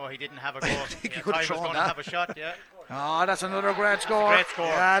another. No, he didn't have a goal. I think he could have thrown that. To have a shot. Yeah. Oh, that's another great score. Great score.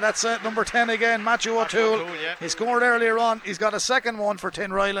 Yeah, that's it. Number 10 again, Matthew O'Toole. Yeah. He scored earlier on. He's got a second one for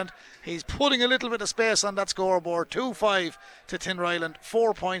Tinryland. He's putting a little bit of space on that scoreboard. 2-5 to Tinryland,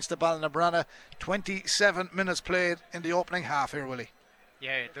 4 points to Ballinabrana. 27 minutes played in the opening half here, Willie.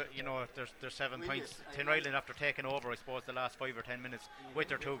 Yeah, there's 7 points. Tinryland, after taking over, I suppose, the last 5 or 10 minutes with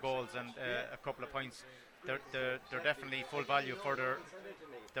their 2 goals and a couple of points, they're definitely full value for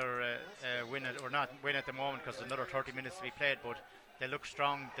their win, or not win at the moment, because there's another 30 minutes to be played. But they look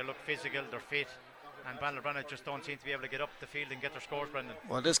strong, they look physical, they're fit, and Ballinabrana just don't seem to be able to get up the field and get their scores, Brendan.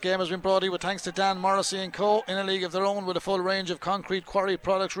 Well, this game has been brought to you with thanks to Dan Morrissey & Co. in a league of their own with a full range of concrete quarry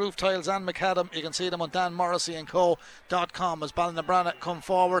products, roof tiles and macadam. You can see them on danmorrisseyandco.com as Ballinabrana come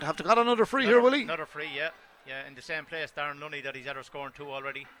forward. Have they got another free here, Willie? Another free, yeah, in the same place. Darren Lunny, that he's ever scoring 2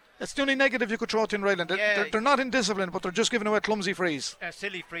 already. It's the only negative you could throw to Tinryland. They're not indisciplined, but they're just giving away clumsy frees.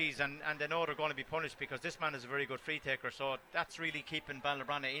 Silly frees, and they know they're going to be punished, because this man is a very good free taker. So that's really keeping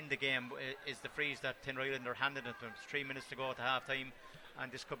Ballinabrana in the game, is the frees that Tinryland are handing it to them. It's 3 minutes to go at half time,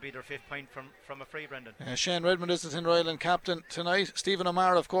 and this could be their 5th point from a free, Brendan. Shane Redmond is the Tinryland captain tonight. Stephen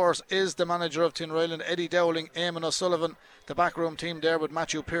O'Mara, of course, is the manager of Tinryland. Eddie Dowling, Eamon O'Sullivan, the backroom team there with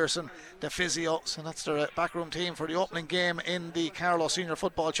Matthew Pearson, the physio. So that's their backroom team for the opening game in the Carlow Senior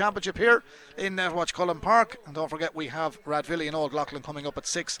Football Championship here in Netwatch Cullen Park. And don't forget, we have Radvilly and Old Loughlin coming up at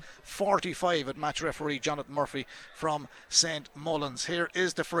 6:45 at match referee Jonathan Murphy from St Mullins. Here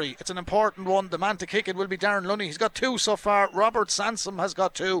is the free. It's an important one. The man to kick it will be Darren Lunny. He's got 2 so far. Robert Sansom has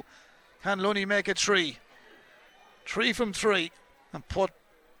got 2. Can Lunny make it 3? 3 from 3 and put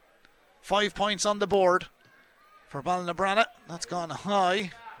 5 points on the board for Ballinabrana. That's gone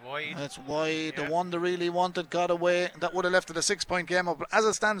high. Wide. That's wide. Yeah. The one they really wanted got away. That would have left it a 6-point game up. But as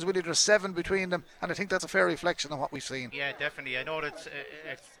it stands, Willie, there's 7 between them, and I think that's a fair reflection of what we've seen. Yeah, definitely. I know that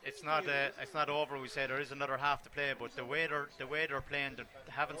it's not over. We say there is another half to play, but the way they're playing, they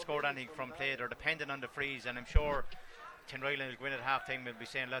haven't scored anything from play. They're dependent on the frees, and I'm sure Tinryland will go in at half time. We'll be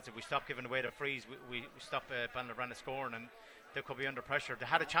saying, lads, if we stop giving away the frees, we stop Ballinabrana scoring, and they could be under pressure. They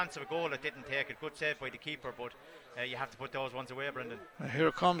had a chance of a goal, it didn't take it. Good save by the keeper, but you have to put those ones away, Brendan.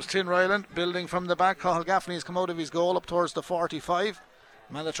 Here comes Tinryland building from the back. Cathal Gaffney has come out of his goal up towards the 45.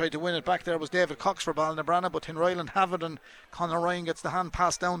 The man that tried to win it back there was David Cox for Ballinabrana, but Tinryland have it, and Conor Ryan gets the hand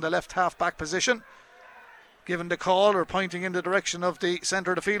pass down the left half back position. Given the call, or pointing in the direction of the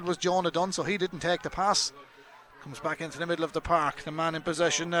centre of the field, was Jonah Dunn, so he didn't take the pass. Comes back into the middle of the park. The man in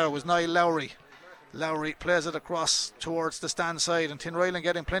possession now was Niall Lowry. Lowry plays it across towards the stand side, and Tinryland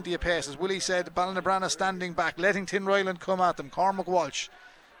getting plenty of pace. As Willie said, Ballinabrana standing back, letting Tinryland come at them. Cormac Walsh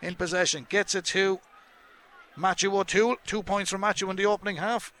in possession, gets it to Matthew O'Toole. 2 points from Matthew in the opening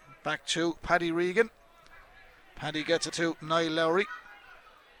half. Back to Paddy Regan. Paddy gets it to Niall Lowry.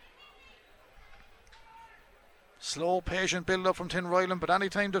 Slow, patient build up from Tinryland, but any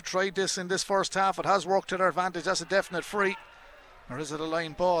time they've tried this in this first half, it has worked to their advantage. That's a definite free. Or is it a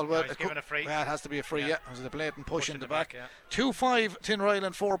line ball? Well, he's given a free. Well, it has to be a free, yeah. It was a blatant push in the back. Yeah. 2-5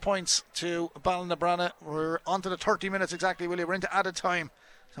 Tinryland, 4 points to Ballinabrana. We're on to the 30 minutes exactly, Willie. We're into added time.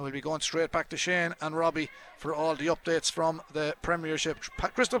 So we'll be going straight back to Shane and Robbie for all the updates from the Premiership.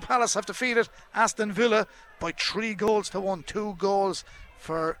 Crystal Palace have defeated Aston Villa by 3-1. 2 goals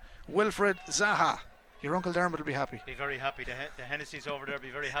for Wilfred Zaha. Your Uncle Dermot will be happy. Be very happy. The Hennessy's over there be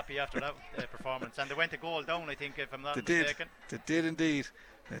very happy after that performance. And they went a goal down, I think, if I'm not mistaken. They did indeed.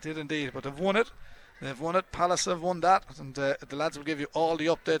 But they've won it. Palace have won that. And the lads will give you all the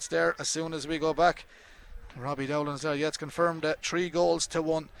updates there as soon as we go back. Robbie Dowland's there. Yeah, it's confirmed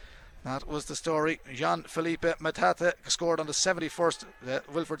 3-1. That was the story. Jean-Philippe Matata scored on the 71st.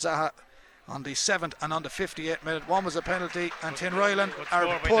 Wilfred Zaha on the 7th and on the 58th minute. One was a penalty, and Tinryland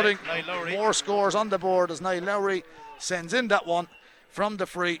are putting more scores on the board as Niall Lowry sends in that one from the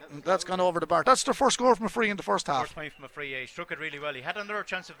free. That's gone over the bar. That's their first score from a free in the first half. First point from a free, he struck it really well. He had another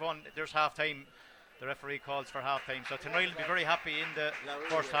chance of one. There's half time. The referee calls for half time. So Tinryland will be very happy in the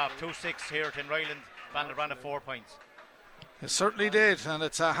first half. 2-6 here at Tinryland. Ballinabrana 4 points. It certainly did, and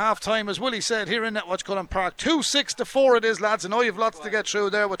it's a half time, as Willie said, here in Netwatch Cullen Park. 2-6 it is, lads. I know you've lots to get through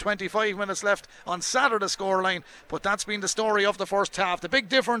there with 25 minutes left on Saturday scoreline, but that's been the story of the first half. The big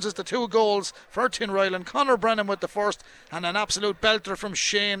difference is the 2 goals for Tinryland. Conor Brennan with the first, and an absolute belter from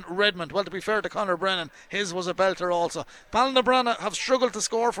Shane Redmond. Well, to be fair to Conor Brennan, his was a belter also. Ballinabrana have struggled to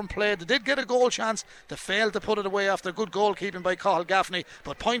score from play. They did get a goal chance. They failed to put it away after good goalkeeping by Cathal Gaffney,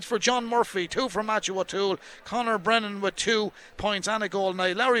 but points for John Murphy, 2 for Matthew O'Toole. Conor Brennan with 2 points and a goal.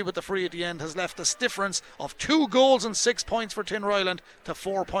 Now Lowry with the free at the end has left a difference of 2 goals and 6 points for Tinryland to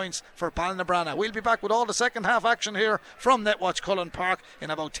 4 points for Ballinabrana. We'll be back with all the second half action here from Netwatch Cullen Park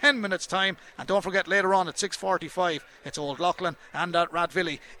in about 10 minutes time, and don't forget later on at 6:45 it's Old Loughlin and at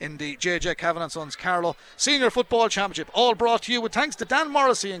Rathvilly in the JJ Cavan and Sons Carlow Senior Football Championship, all brought to you with thanks to Dan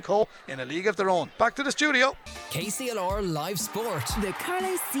Morrissey and Co in a league of their own. Back to the studio. KCLR Live Sport. The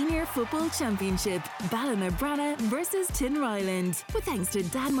Carlow Senior Football Championship, Ballinabrana versus Tinryland, with thanks to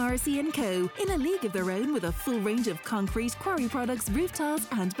Dan Morrissey and Co in a league of their own with a full range of concrete, quarry products, roof tiles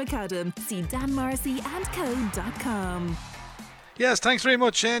and macadam. See danmorrisseyandco.com. Yes, thanks very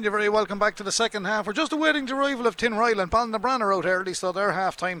much, Shane. You're very welcome back to the second half. We're just awaiting the arrival of Tinryland. Ballinabrana out early, so their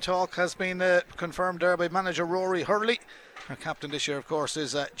half-time talk has been confirmed there by manager Rory Hurley. Our captain this year, of course,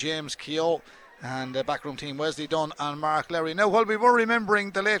 is James Keogh. And backroom team Wesley Dunn and Mark Lowry. Now, while we were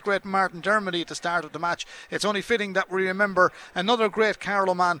remembering the late great Martin Dermody at the start of the match, it's only fitting that we remember another great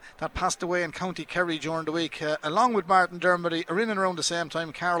Carlow man that passed away in County Kerry during the week. Along with Martin Dermody, in and around the same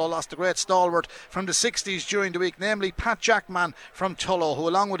time, Carlow lost a great stalwart from the 60s during the week, namely Pat Jackman from Tullow, who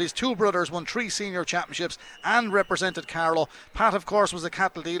along with his 2 brothers won 3 senior championships and represented Carlow. Pat, of course, was a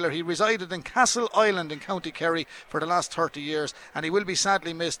cattle dealer. He resided in Castle Island in County Kerry for the last 30 years, and he will be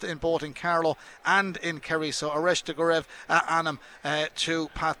sadly missed in both in Carlow and in Kerry. So Areshta Gorev Anam to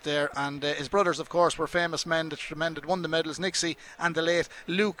Pat there, and his brothers of course were famous men that won the medals, Nixie and the late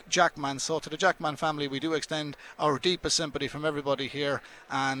Luke Jackman. So to the Jackman family we do extend our deepest sympathy from everybody here,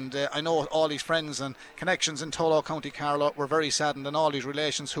 and I know all his friends and connections in Tullow, County Carlow were very saddened, and all his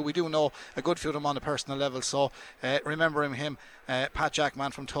relations who we do know a good few of them on a personal level. So remembering him, Pat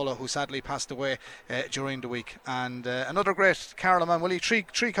Jackman from Tullow, who sadly passed away during the week. And another great Carlow man, Willie,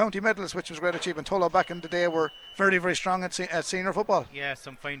 three county medals, which was a great achievement. Tullow back in the day were very, very strong at senior football. Yeah,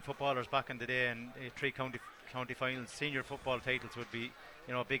 some fine footballers back in the day, and 3 county finals, senior football titles would be,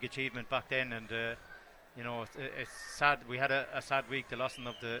 a big achievement back then. And it's sad. We had a sad week, the loss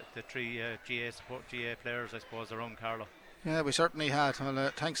of the 3 GA players, I suppose, around Carlow. Yeah, we certainly had.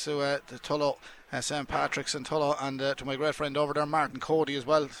 Well, thanks to the Tullow, St Patrick's and Tullow, and to my great friend over there, Martin Cody, as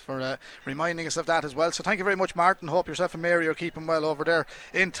well, for reminding us of that as well. So thank you very much, Martin. Hope yourself and Mary are keeping well over there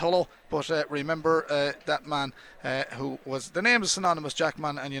in Tullow. But remember that man who was, the name is synonymous,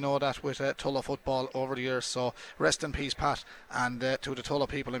 Jackman, and you know that with Tullow football over the years. So rest in peace, Pat, and to the Tullow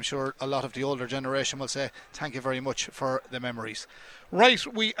people, I'm sure a lot of the older generation will say thank you very much for the memories. Right,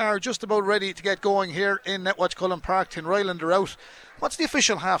 we are just about ready to get going here in Netwatch Cullen Park. Tinryland are out. What's the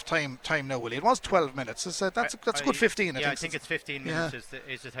official half-time time now, Willie? It was 12 minutes. That's a good 15, I think it's 15 minutes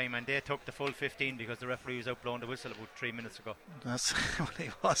is the time, and they took the full 15 because the referee was out blowing the whistle about 3 minutes ago. That's what he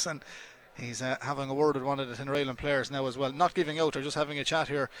was. And He's having a word with one of the Tinryland players now as well. Not giving out, they're just having a chat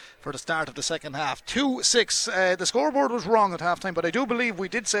here for the start of the second half. 2-6. The scoreboard was wrong at half time, but I do believe we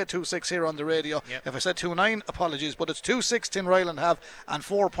did say 2-6 here on the radio. Yep. If I said 2-9, apologies, but it's 2-6 Tinryland have and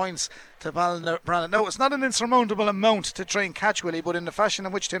 4 points to Ballinabrana. Now, it's not an insurmountable amount to try and catch, Willie, but in the fashion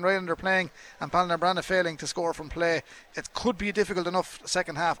in which Tinryland are playing and Ballinabrana failing to score from play, it could be a difficult enough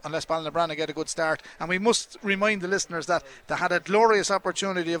second half unless Ballinabrana get a good start. And we must remind the listeners that they had a glorious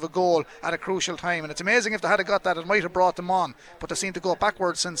opportunity of a goal at a crucial time, and it's amazing if they had got that, it might have brought them on, but they seem to go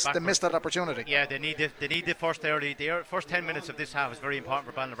backwards since they missed that opportunity. Yeah, they need the first 10 minutes of this half is very important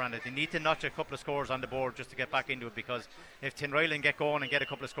for Ballinabrana. They need to notch a couple of scores on the board just to get back into it, because if Tinryland get going and get a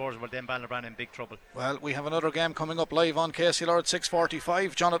couple of scores, well, then Ballinabrana in big trouble. Well, we have another game coming up live on KCLR at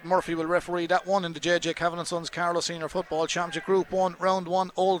 6:45. Jonathan Murphy will referee that one in the JJ Cavan & Sons Carlow Senior Football Championship Group 1, Round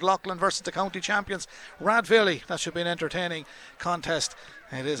 1. Old Loughlin versus the county champions Radvilly. That should be an entertaining contest.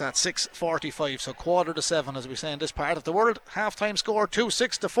 It is at 6:45, so 6:45 as we say in this part of the world. Half-time score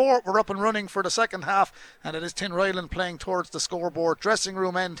 2-6-4. We're up and running for the second half, and it is Tinryland playing towards the scoreboard. Dressing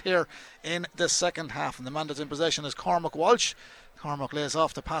room end here in the second half, and the man that's in possession is Cormac Walsh. Cormac lays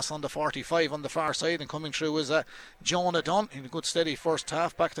off the pass on the 45 on the far side, and coming through is Jonah Dunn in a good steady first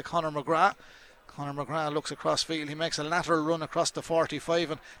half. Back to Conor McGrath. Conor McGrath looks across field. He makes a lateral run across the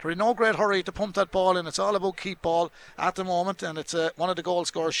 45, and they're in no great hurry to pump that ball in. It's all about keep ball at the moment, and it's one of the goal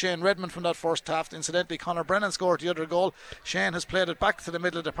scorers, Shane Redmond, from that first half. Incidentally, Conor Brennan scored the other goal. Shane has played it back to the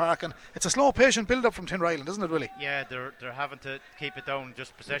middle of the park, and it's a slow, patient build-up from Tinryland, isn't it, Willie? Yeah, they're having to keep it down,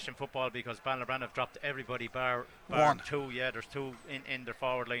 just possession football, because Ballinabrana have dropped everybody bar one. Two. Yeah, there's two in their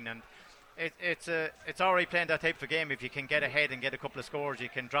forward line, and it's already playing that type of game. If you can get ahead and get a couple of scores, you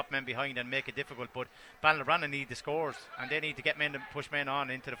can drop men behind and make it difficult. But Ballinabrana need the scores, and they need to get men and push men on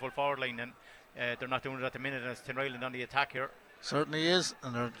into the full forward line, and they're not doing it at the minute. And it's Tinryland on the attack here. Certainly is,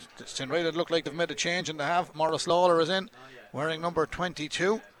 and Tinryland look like they've made a change in the half. Morris Lawler is in, wearing number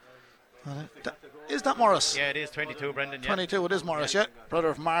 22. Is that Morris? Yeah, it is 22, Brendan. 22, it is Morris, yeah. Brother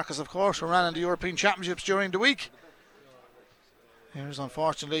of Marcus, of course, who ran in the European Championships during the week. Here's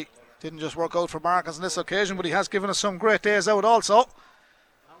unfortunately didn't just work out for Marcus on this occasion, but he has given us some great days out also,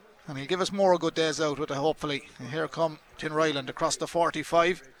 and he'll give us more good days out with it, hopefully. And here come Tinryland across the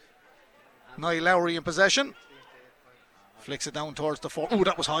 45. Niall Lowry in possession, flicks it down towards the 4. Ooh,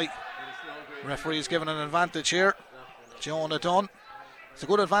 that was high. Referee's given an advantage here. Jonah Dunn. It's a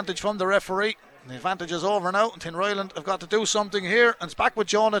good advantage from the referee. The advantage is over now, and Tinryland have got to do something here, and it's back with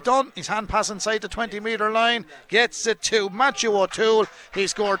Jonah Dunn. His hand pass inside the 20-metre line, gets it to Matthew O'Toole. He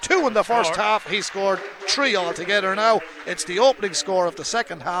scored 2 in the first half. He scored 3 altogether now. It's the opening score of the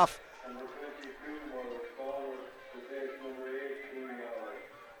second half.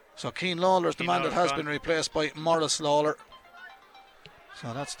 So Keane Lawler's the man that has been replaced by Morris Lawler.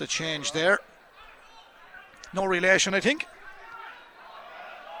 So that's the change there. No relation, I think.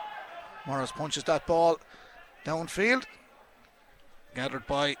 Morris punches that ball downfield, gathered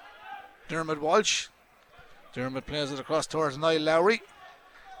by Dermot Walsh. Dermot plays it across towards Niall Lowry.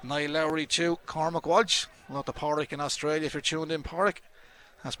 Niall Lowry to Cormac Walsh. Not the Porrick in Australia if you're tuned in, Porrick.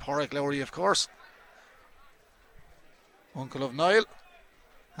 That's Porrick Lowry, of course. Uncle of Niall.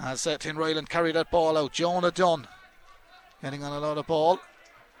 As Tinryland carry that ball out. Jonah Dunn getting on a lot of ball.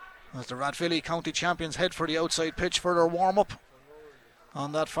 As the Radvilly County Champions head for the outside pitch for their warm-up.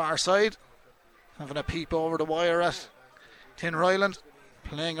 On that far side, having a peep over the wire at Tinryland,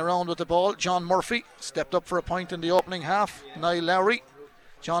 playing around with the ball. John Murphy stepped up for a point in the opening half. Niall Lowry,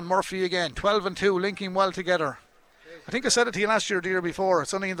 John Murphy again, 12 and 2, linking well together. I think I said it to you last year or the year before.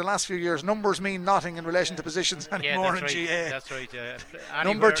 It's only in the last few years numbers mean nothing in relation to positions anymore in GA. That's right.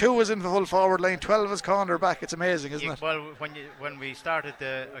 Number 2 is in the full forward line, 12 is corner back. It's amazing, isn't it? Well, when we started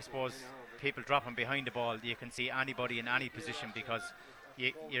I suppose people dropping behind the ball, you can see anybody in any position, because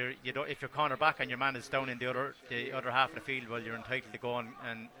you don't, if you're corner back and your man is down in the other half of the field, well, you're entitled to go on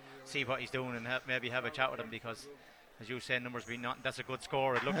and see what he's doing and maybe have a chat with him, because as you say, numbers being not, that's a good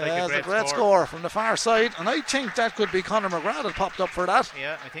score. It looked like a great score from the far side, and I think that could be Conor McGrath that popped up for that.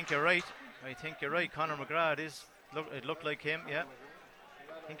 Yeah, I think you're right. Conor McGrath it looked like him. Yeah,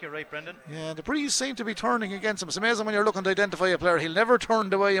 I think you're right, Brendan. Yeah, the breeze seemed to be turning against him. It's amazing when you're looking to identify a player. He'll never turn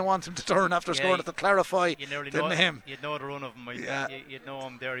the way you want him to turn after scoring it, to clarify the name. You'd know the run of him. You'd know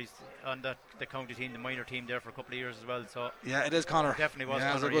him there. He's on the county team, the minor team there for a couple of years as well. So yeah, it is Conor. Definitely was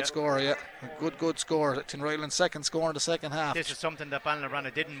Conor. It's a good score, a good score. Tinryland's second score in the second half. This is something that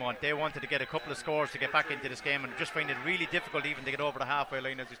Ballinabrana didn't want. They wanted to get a couple of scores to get back into this game, and just find it really difficult even to get over the halfway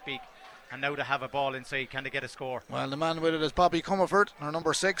line as we speak. And now to have a ball inside, can they get a score? Well, the man with it is Bobby Comerford, our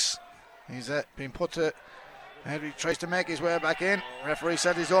number 6. He's been put to Henry tries to make his way back in. Referee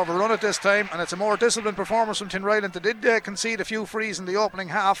said he's overrun it this time, and it's a more disciplined performance from Tinryland. They did concede a few frees in the opening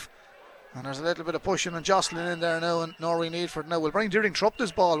half, and there's a little bit of pushing and jostling in there now, and Norrie Needford now. Will Brian Deering trump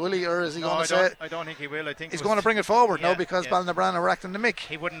this ball, will he, or is he going to say? I don't think he will. I think he's going to bring it forward now because yes. Ballinabrana are acting the mick.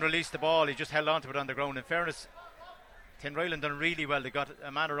 He wouldn't release the ball. He just held on to it on the ground. In fairness, Tinryland done really well. They got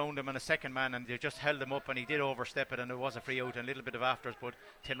a man around him and a second man, and they just held him up, and he did overstep it, and it was a free out and a little bit of afters, but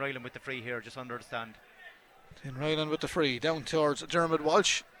Tinryland with the free here just under the stand. Tinryland with the free down towards Dermot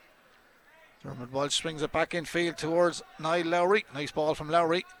Walsh. Dermot Walsh swings it back in field towards Niall Lowry. Nice ball from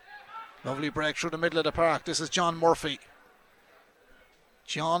Lowry. Lovely break through the middle of the park. This is John Murphy.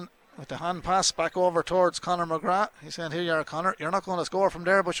 John with the hand pass back over towards Conor McGrath. He's saying, here you are, Conor. You're not going to score from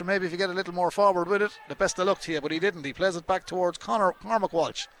there, but maybe if you get a little more forward with it, the best of luck to you. But he didn't. He plays it back towards Cormac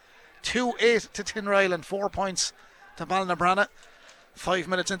Walsh. 2-8 to Tinryland. 4 points to Ballinabrana. 5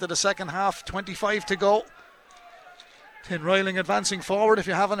 minutes into the second half. 25 to go. Tinryland advancing forward. If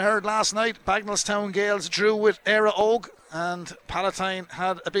you haven't heard last night, Bagnallstown Gales drew with Éire Óg, and Palatine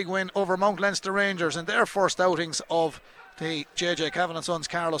had a big win over Mount Leinster Rangers in their first outings of the JJ Cavan & Sons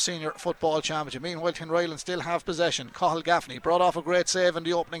Carlow Senior Football Championship. Meanwhile, Tinryland still have possession. Cathal Gaffney brought off a great save in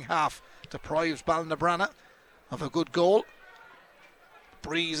the opening half, deprived Ballinabrana of a good goal.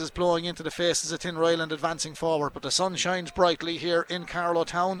 Breeze is blowing into the faces of Tinryland advancing forward, but the sun shines brightly here in Carlow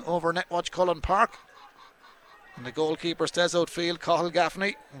Town over Netwatch Cullen Park. And the goalkeeper stays outfield, Cathal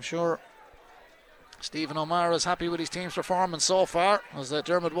Gaffney. I'm sure Stephen O'Mara is happy with his team's performance so far, as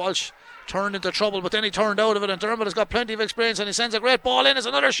Dermot Walsh turned into trouble, but then he turned out of it, and Dermot has got plenty of experience, and he sends a great ball in. It's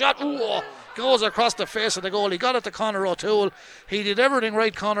another shot. Ooh, goes across the face of the goal. He got it to Conor O'Toole. He did everything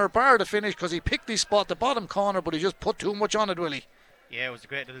right, Conor, bar the finish, because he picked his spot, the bottom corner, but he just put too much on it, Willie. Yeah, it was a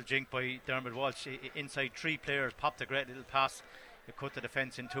great little jink by Dermot Walsh. Inside 3 players, popped a great little pass. He cut the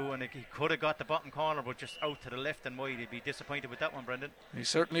defence in 2, and he could have got the bottom corner, but just out to the left and wide. He'd be disappointed with that one, Brendan. He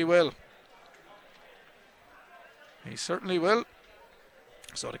certainly will. He certainly will.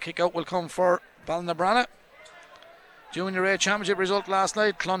 So the kick out will come for Ballinabrana. Junior A Championship result last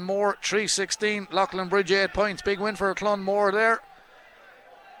night. Clonmore 3-16, Loughlin Bridge 8 points. Big win for Clonmore there.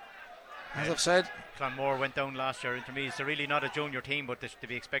 As I've said, Clonmore went down last year intermediates. They're really not a junior team, but to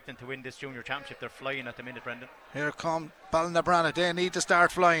be expecting to win this junior championship, they're flying at the minute, Brendan. Here come Ballinabrana. They need to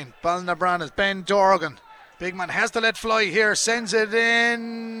start flying. Ballinabrana's Ben Dorgan. Big man has to let fly here, sends it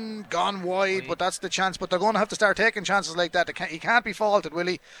in, gone wide, but that's the chance. But they're going to have to start taking chances like that. He can't be faulted, will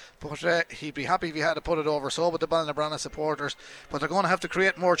he? But he'd be happy if he had to put it over. So with the Ballinabrana supporters, but they're going to have to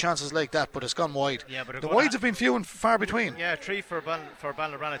create more chances like that. But it's gone wide. Yeah, but the wides have been few and far between. Yeah, 3 for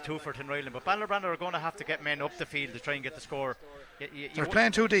Ballinabrana, 2 for Tinryland. But Ballinabrana are going to have to get men up the field to try and get the score. They're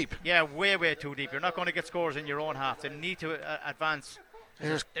playing too deep. Yeah, way too deep. You're not going to get scores in your own half. They need to advance.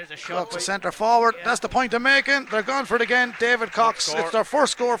 There's a shot to centre forward. Yeah. That's the point they're making. They're gone for it again. David Cox. It's their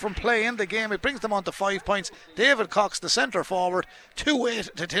first score from play in the game. It brings them on to 5 points. David Cox, the centre forward.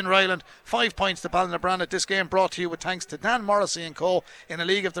 2-8 to Tinryland. 5 points to Ballinabrana. This game brought to you with thanks to Dan Morrissey & Co. in a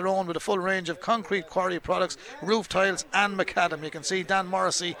league of their own with a full range of concrete quarry products, roof tiles and macadam. You can see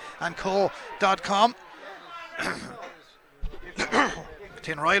danmorrisseyandco.com.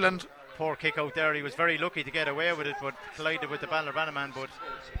 Tinryland. Poor kick out there. He was very lucky to get away with it, but collided with the Ballinabrana man. But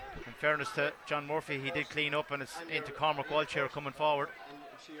in fairness to John Murphy, he did clean up, and it's into Cormac Walsh here coming forward.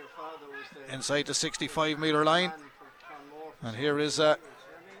 Inside the 65 metre line. And here is the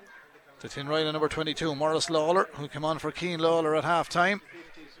Tinryland number 22, Morris Lawler, who came on for Keane Lawler at half time.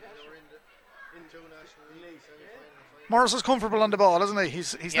 Morris is comfortable on the ball, isn't he?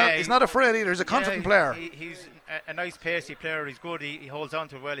 He's not afraid either. He's a confident player. He's a nice pacey player. He's good. He holds on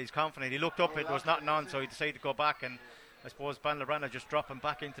to it well. He's confident. He looked up, it was nothing on, so he decided to go back, and I suppose Ballinabrana just dropping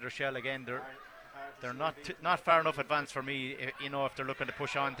back into their shell again. They're not far enough advanced for me, if they're looking to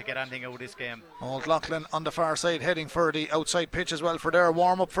push on to get anything out of this game. Old Loughlin on the far side, heading for the outside pitch as well for their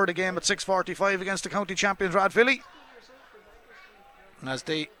warm-up for the game at 6:45 against the county champions Rathvilly. And as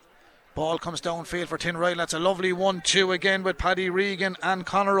the ball comes downfield for Tinryland, that's a lovely 1-2 again with Paddy Regan and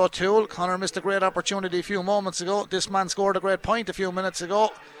Conor O'Toole. Conor missed a great opportunity a few moments ago. This man scored a great point a few minutes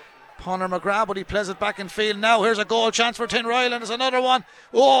ago. Conor McGrath, but he plays it back in field now. Here's a goal chance for Tinryland. There's another one.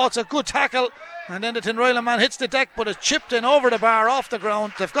 Oh, it's a good tackle. And then the Tinryland man hits the deck, but it's chipped in over the bar off the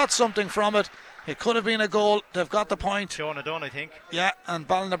ground. They've got something from it. It could have been a goal. They've got the point. Jonah Dunn, I think. Yeah, and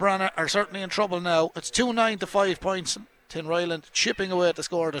Ballinabrana are certainly in trouble now. It's 2-9 to 5 points. Tinryland chipping away at the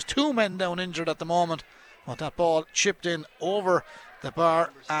score. There's 2 men down injured at the moment, but that ball chipped in over the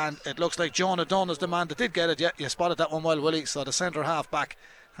bar, and it looks like Jonah Dunn is the man that did get it. Yeah, you spotted that one well, Willie. So the centre half back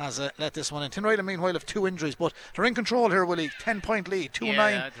has let this one in. Tinryland, meanwhile, have 2 injuries, but they're in control here, Willie. 10-point lead,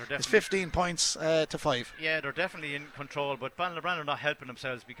 2-9 is 15 points to 5. Yeah, they're definitely in control, but Ballinabrand are not helping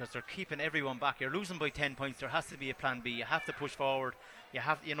themselves because they're keeping everyone back. You're losing by 10 points. There has to be a plan B. You have to push forward. You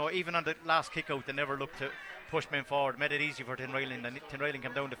have, even on the last kick out, they never looked to push men forward. Made it easy for Tinryland, and Tinryland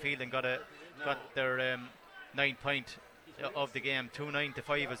came down the field and got their 9 point of the game, 2-9 to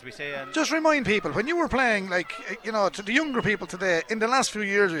 5, as we say. And just remind people, when you were playing, to the younger people today, in the last few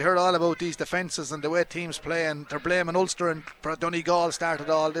years we heard all about these defences and the way teams play, and they're blaming Ulster and Donegal started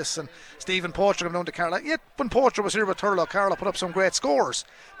all this, and Stephen Poacher came down to Carlow. Yet when Poacher was here with Turlough, Carlow put up some great scores,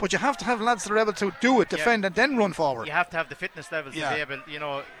 but you have to have lads that are able to do it, defend and then run forward. You have to have the fitness levels to be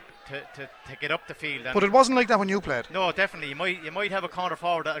able, to get up the field. And but it wasn't like that when you played. No, definitely. You might have a corner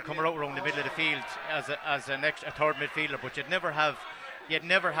forward that'll come out around the middle of the field as a third midfielder, but you'd never have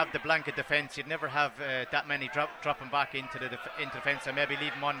the blanket defence. You'd never have that many dropping back into defence and maybe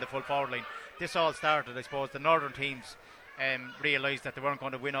leave them on the full forward line. This all started, I suppose, the northern teams realised that they weren't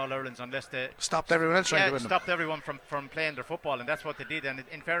going to win All Irelands unless they stopped everyone else trying to win them. Stopped everyone from playing their football, and that's what they did. And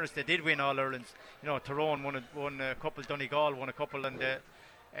in fairness, they did win All Irelands. Tyrone won a couple, Donegal won a couple, and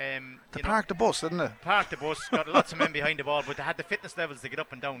they parked the bus, didn't they? Parked the bus, got lots of men behind the ball, but they had the fitness levels to get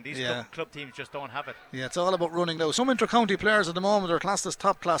up and down. These club teams just don't have it. Yeah, it's all about running now. Some inter-county players at the moment are classed as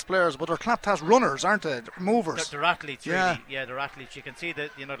top-class players, but they're classed as runners, aren't they? They're movers. They're athletes, really. Yeah, they're athletes. You can see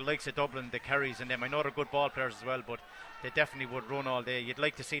that, the likes of Dublin, the Kerrys and them. I know they're good ball players as well, but they definitely would run all day. You'd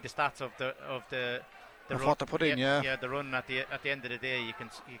like to see the stats of the what they put in, yeah, the run at the end of the day, you can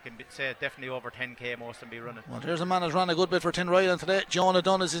say definitely over 10k most of them be running. Well, here's a man who's run a good bit for Tinryland today. Jonah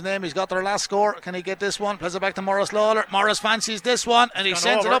Dunn is his name. He's got their last score. Can he get this one? Plays it back to Morris Lawler. Morris fancies this one and he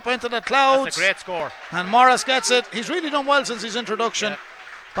sends it up into the clouds. That's a great score. And Morris gets it. He's really done well since his introduction.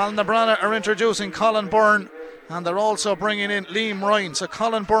 Ballinabrana are introducing Colin Byrne, and they're also bringing in Liam Ryan. So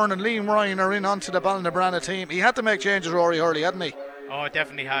Colin Byrne and Liam Ryan are in onto the Ballinabrana team. He had to make changes, Rory Hurley, hadn't he? Oh,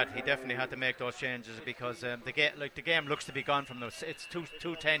 definitely had. He definitely had to make those changes because the game looks to be gone from those. It's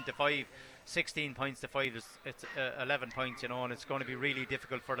 2-10 to 5, 16 points to 5. It's 11 points, and it's going to be really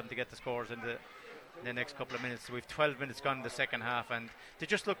difficult for them to get the scores in the next couple of minutes. So we've 12 minutes gone in the second half, and they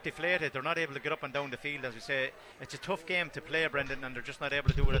just look deflated. They're not able to get up and down the field, as we say. It's a tough game to play, Brendan, and they're just not able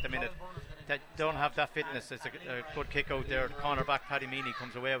to do it at the minute. They don't have that fitness. It's a good kick out there. The cornerback Paddy Meany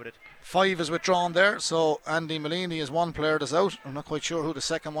comes away with it. 5 is withdrawn there, so Andy Malini is one player that's out. I'm not quite sure who the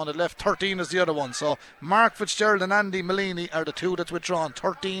second one had left. 13 is the other one. So Mark Fitzgerald and Andy Malini are the 2 that's withdrawn.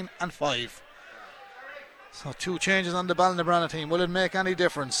 13 and 5. So 2 changes on the Ballinabrana team. Will it make any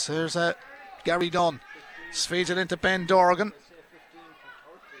difference? Here's Gary Dunn feeds it into Ben Dorgan.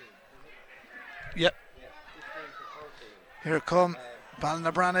 Yep. Here come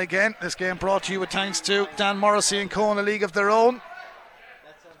Ballinabrana again. This game brought to you with thanks to Dan Morrissey and Co. in a league of their own.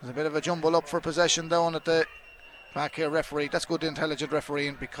 There's a bit of a jumble up for possession down at the back here. Referee, that's good intelligent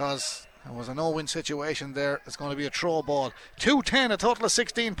refereeing because there was a no-win situation there. It's going to be a throw ball. 2-10, a total of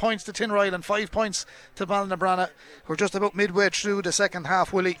 16 points to Tinryland, 5 points to Ballinabrana. We're just about midway through the second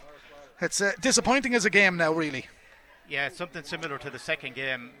half, Willie. It's disappointing as a game now, really. Yeah, it's something similar to the second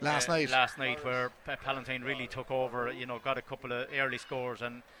game last night where Palatine really took over, got a couple of early scores,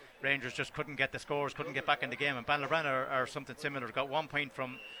 and Rangers just couldn't get the scores, couldn't get back in the game. And Ballinabrana are something similar. Got 1 point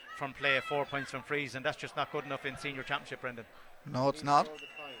from play, 4 points from frees, and that's just not good enough in senior championship, Brendan. No, it's not.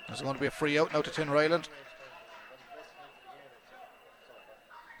 There's going to be a free out now to Tinryland.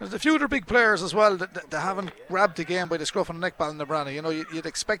 There's a few other big players as well that haven't grabbed the game by the scruff of the neck, Ballinabrana. You'd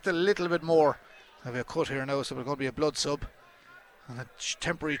expect a little bit more. There'll be a cut here now, so there's going to be a blood sub. And a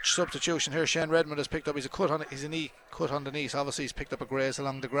temporary substitution here. Shane Redmond has picked up. He's a knee cut on the knee. So obviously he's picked up a graze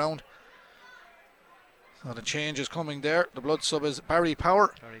along the ground. So the change is coming there. The blood sub is Barry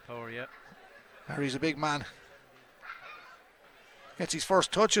Power. Barry Power, yeah. Barry's a big man. Gets his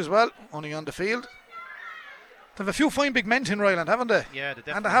first touch as well, only on the field. They have a few fine big men in Ryland, haven't they? Yeah, they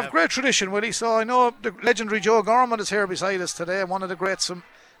definitely and they have great tradition, Willie. So I know the legendary Joe Gorman is here beside us today, one of the greats from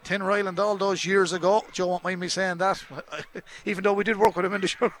Tinryland all those years ago. Joe won't mind me saying that, even though we did work with him in the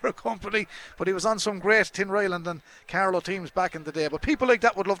sugar company, but he was on some great Tinryland and Carlow teams back in the day. But people like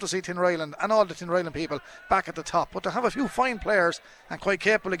that would love to see Tinryland and all the Tinryland people back at the top. But to have a few fine players and quite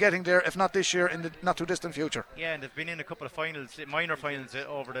capable of getting there, if not this year, in the not too distant future. Yeah, and they've been in a couple of finals, minor finals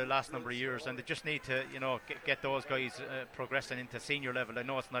over the last number of years, and they just need to get those guys progressing into senior level. I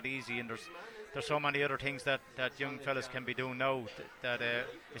know it's not easy, and there's so many other things that young fellas can be doing now that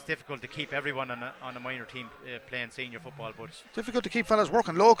it's difficult to keep everyone on a minor team playing senior football. But difficult to keep fellas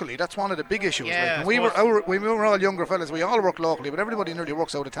working locally. That's one of the big issues. Yeah, when we were all younger fellas, we all worked locally, but everybody nearly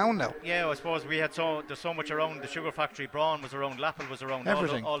works out of town now. Yeah, I suppose there's so much around. The sugar factory, Braun was around, Lappel was around.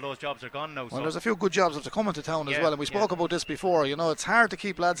 Everything. All those jobs are gone now. Well, there's a few good jobs that are coming to town as well, and we spoke about this before. You know, it's hard to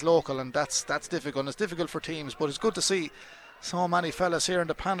keep lads local, and that's difficult. And it's difficult for teams, but it's good to see so many fellas here in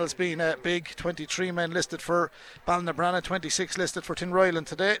the panels being big. 23 men listed for Ballinabrana, 26 listed for Tinryland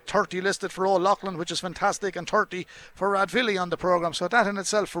today, 30 listed for Old Loughlin, which is fantastic, and 30 for Radvilly on the programme. So that in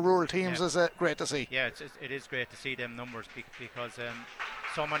itself for rural teams is great to see. Yeah, it is great to see them numbers because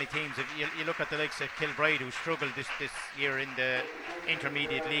so many teams. If you look at the likes of Kilbride, who struggled this year in the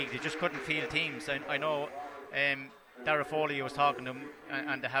intermediate league, they just couldn't field teams. I know Dara Foley was talking to him,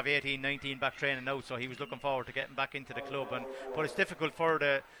 and they have 18, 19 back training now, so he was looking forward to getting back into the club. But it's difficult for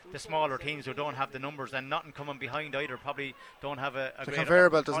the smaller teams who don't have the numbers, and nothing coming behind either. Probably don't have a the great conveyor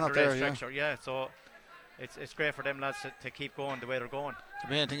belt is not there. Structure. Yeah, so it's great for them lads to keep going the way they're going.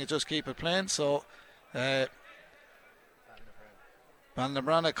 The main thing is just keep it playing. So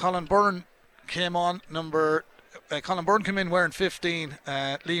Ballinabrana, Colin Byrne came on Colin Byrne came in wearing 15.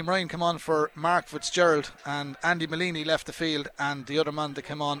 Liam Ryan came on for Mark Fitzgerald, and Andy Malini left the field, and the other man that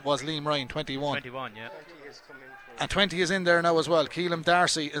came on was Liam Ryan, 21. 21, yeah. And 20 is in there now as well. Keelan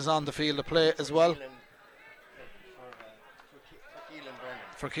Darcy is on the field to play as well.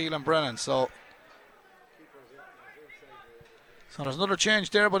 For Keelan Brennan. So there's another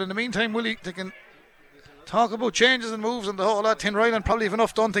change there, but in the meantime, Willie, they can talk about changes and moves and the whole lot. Tinryland probably have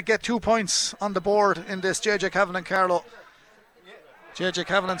enough done to get 2 points on the board in this JJ Cavan and Carlow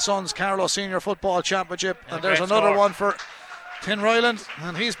Sons Carlow Senior Football Championship. And there's another one for Tinryland,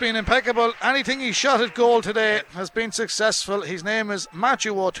 and he's been impeccable. Anything he shot at goal today has been successful. His name is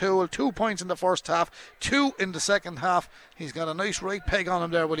Matthew O'Toole. 2 points in the first half, 2 in the second half. He's got a nice right peg on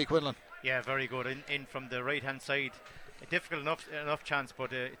him there, Willie Quinlan. Yeah, very good. In from the right hand side. A difficult enough chance,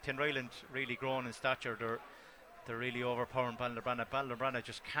 but Tinryland really grown in stature. They're really overpowering Ballinabrana. Ballinabrana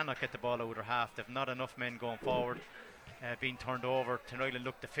just cannot get the ball out of their half. They've not enough men going forward, being turned over. Tinryland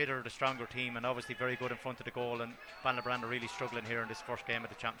looked the fitter, the stronger team, and obviously very good in front of the goal. And Ballinabrana really struggling here in this first game of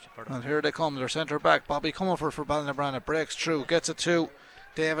the championship for them. And here they come. Their centre back Bobby Comerford for Ballinabrana breaks through, gets it to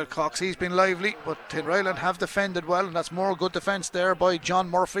David Cox. He's been lively, but Tinryland have defended well, and that's more good defence there by John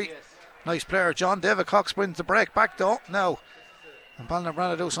Murphy. Nice player, John. David Cox brings the break back though now. And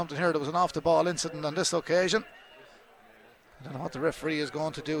Ballinabrana do something here. There was an off the ball incident on this occasion. I don't know what the referee is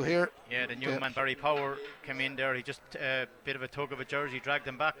going to do here. Yeah, the new man Barry Power came in there. He just a bit of a tug of a jersey, dragged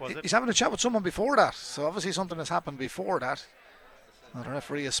him back, was it? He's having a chat with someone before that. So obviously something has happened before that. Well, the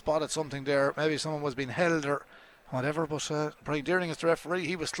referee has spotted something there. Maybe someone was being held or whatever. But Brian Deering is the referee.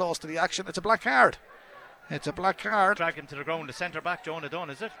 He was close to the action. It's a black card. It's a black card. Dragged him to the ground. The centre back, Jonah Dunn,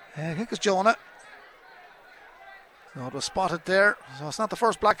 is it? I think it's Jonah. So it was spotted there. So it's not the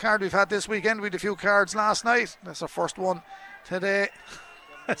first black card we've had this weekend. We had a few cards last night. That's our first one today.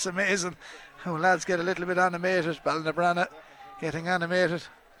 It's amazing how lads get a little bit animated. Ballinabrana getting animated.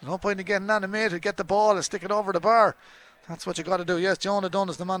 There's no point in getting animated. Get the ball and stick it over the bar. That's what you got to do. Yes, Jonah Dunn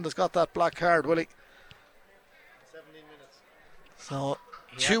is the man that's got that black card, Willie. 17 minutes. So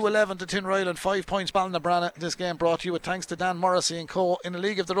 2-11 to Tinryland, 5 points Ballinabrana. This game brought to you with thanks to Dan Morrissey & Co. in a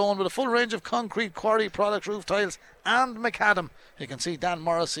league of their own with a full range of concrete, quarry products, roof tiles and macadam. You can see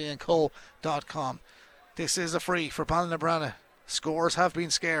danmorrisseyandco.com. This is a free for Ballinabrana. Scores have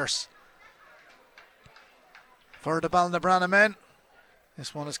been scarce for the Ballinabrana men.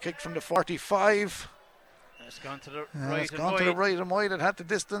 This one is kicked from the 45. It's gone to the right and wide. It had the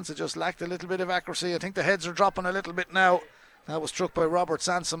distance. It just lacked a little bit of accuracy. I think the heads are dropping a little bit now. That was struck by Robert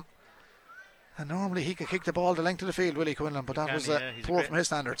Sansom. And normally he could kick the ball the length of the field, Willie Quinlan, but that was poor from his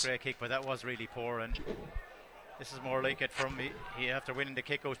standards. Great kick, but that was really poor. And this is more like it from he after winning the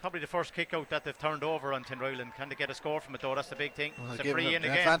kick out. It's probably the first kick out that they've turned over on Tinryland. Can they get a score from it though? That's the big thing. Well, it's a free in the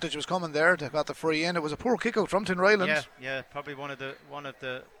again. advantage was coming there. They got the free in. It was a poor kick out from Tinryland. Yeah, probably one of the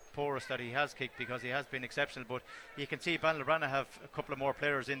poorest that he has kicked because he has been exceptional. But you can see Ballinabrana have a couple of more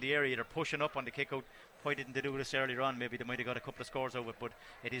players in the area. They're pushing up on the kick out. Why didn't they do this earlier on? Maybe they might have got a couple of scores out of it. But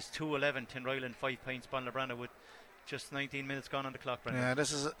it is 2-11 Tinryland, 5 points Ballinabrana with just 19 minutes gone on the clock, Brendan. Yeah,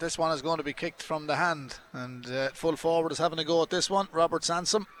 this one is going to be kicked from the hand, and full forward is having a go at this one. Robert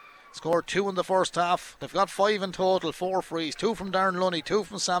Sansom scored 2 in the first half. They've got 5 in total, 4 frees, 2 from Darren Lunny, 2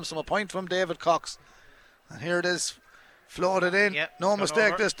 from Samson, a point from David Cox. And here it is, floated in. Yep, no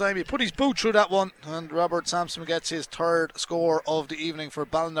mistake this time. He put his boot through that one, and Robert Sampson gets his 3rd score of the evening for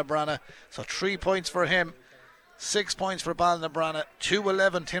Ballinabrana. So 3 points for him. 6 points for Ballinabranna,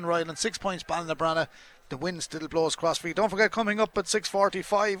 2-11 Tinryland, 6 points Ballinabranna. The wind still blows crossfeet. Don't forget, coming up at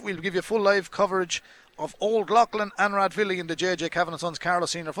 6:45, we'll give you full live coverage of Old Loughlin and Rathvilly in the JJ Cavan & Sons Carlow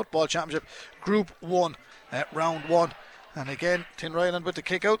Senior Football Championship Group 1, Round 1. And again, Tinryland with the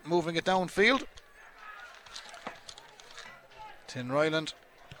kick out, moving it downfield. Tinryland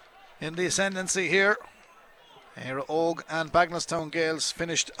in the ascendancy here. Éire Óg and Bagenalstown Gales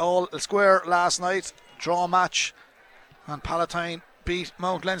finished all square last night. Draw match, and Palatine beat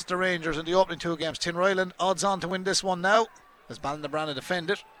Mount Leinster Rangers in the opening 2 games. Tinryland odds on to win this one now as Ballinabranna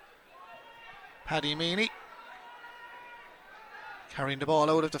defend it. Paddy Meany carrying the ball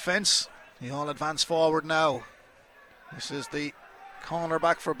out of defence. They all advance forward now. This is the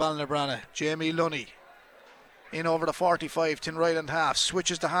cornerback for Ballinabranna, Jamie Lunny. In over the 45, Tinryland half.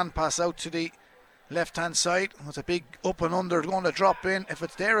 Switches the hand pass out to the left hand side. It's a big up and under going to drop in. If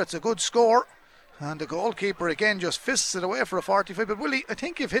it's there, it's a good score. And the goalkeeper again just fists it away for a 45. But Willie, I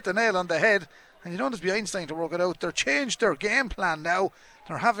think you've hit the nail on the head. And you don't have to be Einstein to work it out. They've changed their game plan now.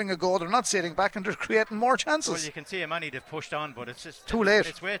 They're having a go. They're not sitting back and they're creating more chances. Well, you can see Manny, they've pushed on, but it's just too late.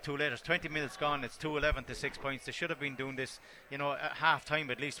 It's way too late. It's 20 minutes gone. It's 2-11 to 6 points. They should have been doing this, at half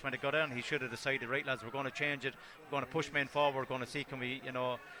time at least. When they got down, he should have decided, right lads, we're going to change it. We're going to push men forward. We're going to see, can we,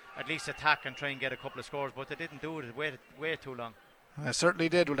 at least attack and try and get a couple of scores. But they didn't do it. It waited way too long. They certainly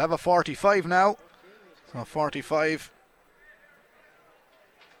did. We'll have a 45 now. So 45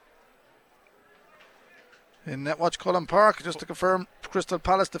 in Netwatch Cullen Park. Just to confirm, Crystal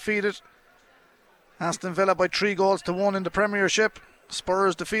Palace defeated Aston Villa by 3-1 in the Premiership.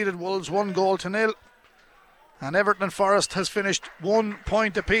 Spurs defeated Wolves 1-0. And Everton and Forest has finished 1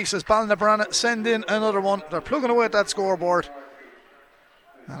 point apiece as Ballinabranna send in another one. They're plugging away at that scoreboard.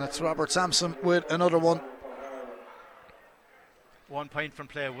 And it's Robert Sampson with another one. 1 point from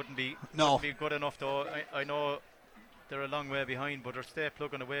play wouldn't be good enough though. I know they're a long way behind, but they're still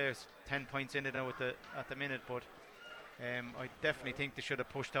plugging away. 10 points in it now at the minute, but I definitely think they should have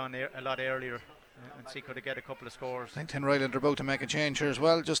pushed on a lot earlier and see could they get a couple of scores. I think Tinryland are about to make a change here as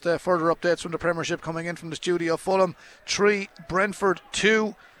well. Just further updates from the Premiership coming in from the studio. Fulham 3, Brentford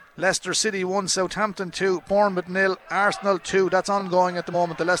 2, Leicester City 1, Southampton 2, Bournemouth 0, Arsenal 2. That's ongoing at the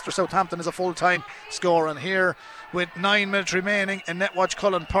moment. The Leicester Southampton is a full-time score, and here with 9 minutes remaining in Netwatch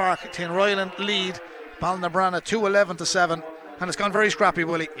Cullen Park, Tinryland lead Ballinabranna 2-11 to 7, and it's gone very scrappy,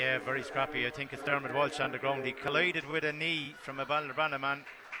 Willie. Yeah, very scrappy. I think it's Dermot Walsh on the ground. He collided with a knee from a Ballinabranna man.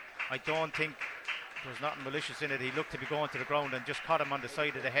 I don't think there's nothing malicious in it. He looked to be going to the ground and just caught him on the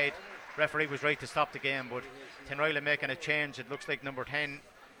side of the head. Referee was right to stop the game, but Tinryland making a change. It looks like number 10,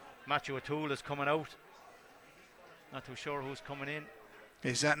 Matthew O'Toole, is coming out. Not too sure who's coming in.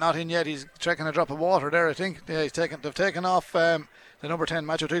 He's not in yet. He's checking a drop of water there, I think. Yeah, they've taken off the number 10,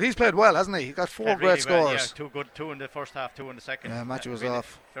 Matthew O'Toole. He's played well, hasn't he? He got 4 great scores. Yeah, 2 in the first half, 2 in the second. Yeah, Matthew was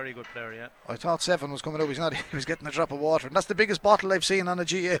off. Very good player, yeah. I thought 7 was coming out. He's not. He was getting a drop of water, and that's the biggest bottle I've seen on a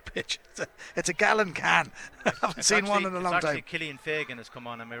GA pitch. It's a gallon can. I haven't seen one in a long time. Killian Fagan has come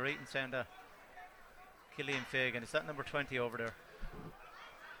on. Am I right in saying that? Killian Fagan. Is that number 20 over there?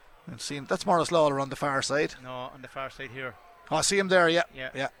 That's Morris Lawler on the far side. No, on the far side here. Oh, I see him there, yeah.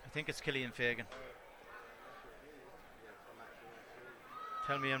 I think it's Killian Fagan.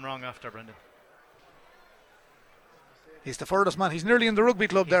 Tell me I'm wrong after, Brendan. He's the furthest man. He's nearly in the rugby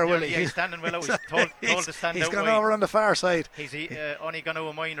club there, Willie. Yeah, he's standing well out. He's told to stand out. He's gone over on the far side. He's only gone to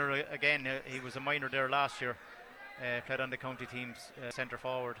a minor again. He was a minor there last year. Played on the county team's centre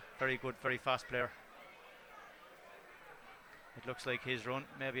forward. Very good, very fast player. It looks like his run.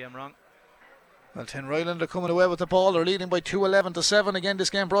 Maybe I'm wrong. Well, Tinryland are coming away with the ball. They're leading by 2-11 to 7. Again, this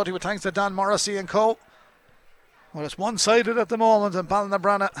game brought to you with thanks to Dan Morrissey and co. Well, it's one-sided at the moment, and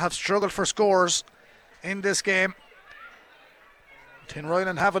Ballinabranna have struggled for scores in this game.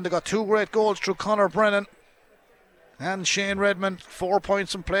 Tinryland haven't. They got 2 great goals through Conor Brennan and Shane Redmond. 4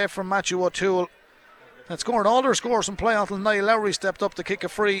 points in play from Matthew O'Toole. They scored all their scores in play until Niall Lowry stepped up to kick a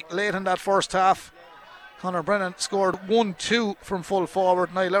free late in that first half. Conor Brennan scored 1-2 from full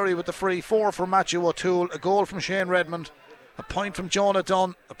forward. Niall Lowry with the free. 4 from Matthew O'Toole. A goal from Shane Redmond. A point from Jonah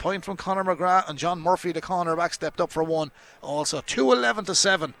Dunn. A point from Conor McGrath. And John Murphy, the cornerback, stepped up for 1. Also 2-11 to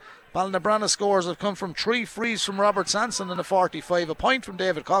 7. Ballinabranna scores have come from 3 frees from Robert Sanson in the 45. A point from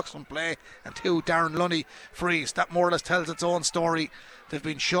David Cox from play. And 2 Darren Lunny frees. That more or less tells its own story. They've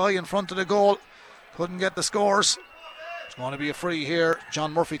been shy in front of the goal. Couldn't get the scores. It's going to be a free here.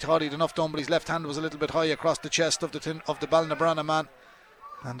 John Murphy thought he'd enough done, but his left hand was a little bit high across the chest of the Ballinabranna man.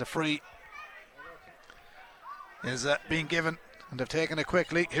 And the free is being given, and they've taken it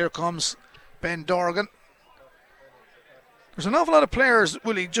quickly. Here comes Ben Dorgan. There's an awful lot of players,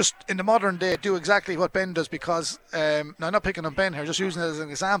 Willie, just in the modern day do exactly what Ben does because, now I'm not picking on Ben here, just using it as an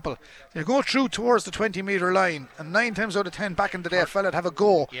example. You go through towards the 20-metre line, and 9 times out of 10 back in the day a fella'd have a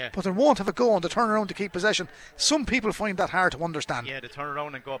go, but they won't have a go and they turn around to keep possession. Some people find that hard to understand. Yeah, they turn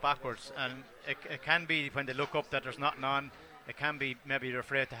around and go backwards, and it can be when they look up that there's nothing on. It can be maybe they're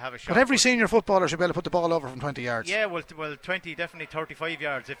afraid to have a shot. But every senior footballer should be able to put the ball over from 20 yards. Yeah, well 20, definitely 35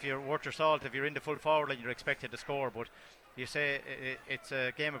 yards. If you're worth your salt, if you're in the full forward line, you're expected to score. But you say it's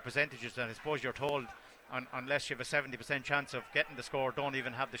a game of percentages, and I suppose you're told unless you have a 70% chance of getting the score, don't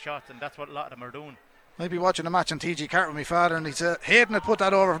even have the shot, and that's what a lot of them are doing. I'd be watching a match on TG Cart with my father, and he'd say, Hayden had put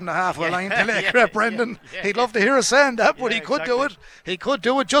that over from the halfway line to Brendan. He'd love to hear us saying that, but he could do it. He could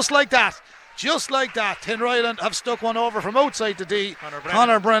do it just like that. Just like that. Tinryland have stuck one over from outside the D.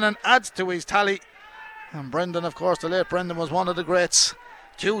 Conor Brennan adds to his tally. And Brendan, of course, the late Brendan was one of the greats.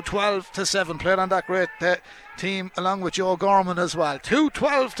 2-12-7. Played on that great team along with Joe Gorman as well.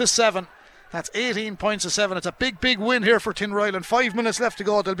 2-12-7. That's 18 points to 7. It's a big, big win here for Tinryland. 5 minutes left to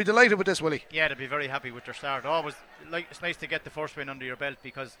go. They'll be delighted with this, Willie. Yeah, they'll be very happy with their start. Always, it's nice to get the first win under your belt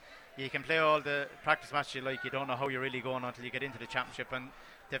because you can play all the practice matches you like. You don't know how you're really going until you get into the championship, and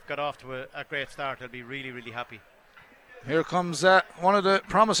they've got off to a great start. They'll be really, really happy. Here comes one of the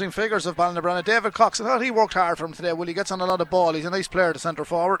promising figures of Ballinabrana, David Cox. I thought he worked hard for him today. Well, he gets on a lot of ball. He's a nice player, the centre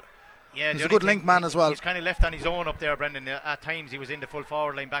forward. Yeah, he's a good link man as well. He's kind of left on his own up there, Brendan. At times he was in the full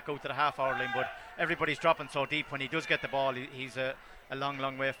forward line, back out to the half forward line, but everybody's dropping so deep. When he does get the ball, he's a long,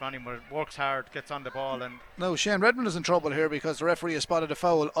 long way from him. Works hard, gets on the ball. And no, Shane Redmond is in trouble here because the referee has spotted a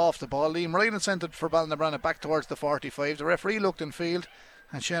foul off the ball. Liam Ryan sent it for Ballinabrana back towards the 45. The referee looked in field,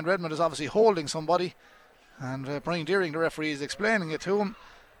 and Shane Redmond is obviously holding somebody, and Brian Deering, the referee, is explaining it to him.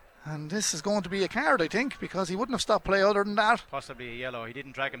 And this is going to be a card, I think, because he wouldn't have stopped play other than that. Possibly a yellow. He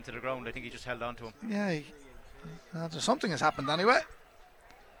didn't drag him to the ground. I think he just held on to him. Yeah, something has happened anyway.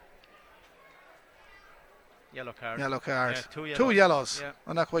 Yellow card. Yellow card. Yeah, two yellows. Yeah.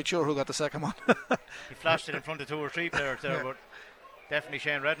 I'm not quite sure who got the second one. He flashed it in front of 2 or 3 players there, but definitely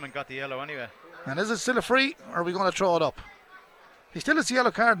Shane Redmond got the yellow anyway. And is it still a free, or are we going to throw it up? He still has the yellow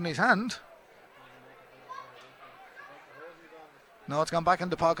card in his hand. No, it's gone back in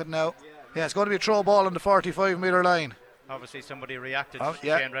the pocket now. Yeah, it's going to be a throw ball on the 45-metre line. Obviously somebody reacted to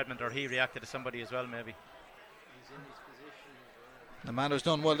Shane Redmond, or he reacted to somebody as well, maybe. The man who's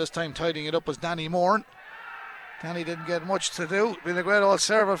done well this time tidying it up was Danny Moran. Danny didn't get much to do. Been a great old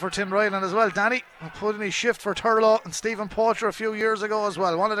server for Tinryland as well. Danny put in his shift for Turlough and Stephen Potter a few years ago as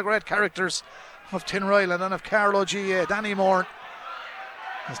well. One of the great characters of Tinryland and of Carlow GA, Danny Moran.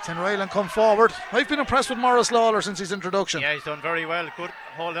 As Tinryland come forward, I've been impressed with Morris Lawler since his introduction. Yeah, he's done very well. Good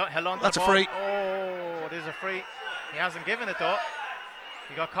hold on to the ball. That's a free. Oh, it is a free. He hasn't given it though.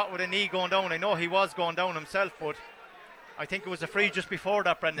 He got caught with a knee going down. I know he was going down himself, but I think it was a free just before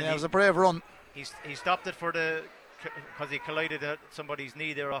that, Brendan. Yeah, it was a brave run. He stopped it because he collided at somebody's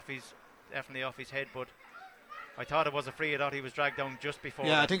knee there definitely off his head, but I thought it was a free. I thought he was dragged down just before.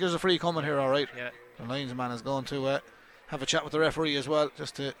 Yeah, I think there's a free coming here, all right. Yeah. The linesman is going to have a chat with the referee as well,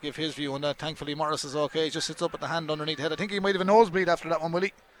 just to give his view on that. Thankfully, Morris is okay. He just sits up with the hand underneath the head. I think he might have a nosebleed after that one, will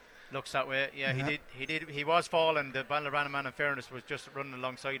he? Looks that way. Yeah, he did. He was falling. The Ballinabrana man, in fairness, was just running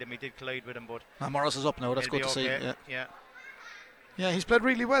alongside him. He did collide with him, but Morris is up now. That's good to see. Yeah, he's played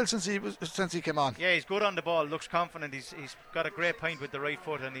really well since he came on. Yeah, he's good on the ball. Looks confident. He's got a great point with the right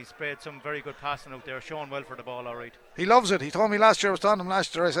foot, and he's sprayed some very good passing out there. Showing well for the ball, all right. He loves it. He told me last year. I was talking to him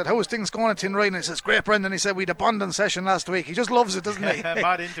last year. I said, "How is things going at Tinryland?" He says, "Great, Brendan." He said, "We had a bonding session last week." He just loves it, doesn't he?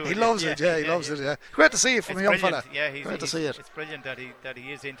 Mad into it. He loves it. Yeah, he loves it. Yeah, great to see it from a young fella. Yeah, great to see it. It's brilliant that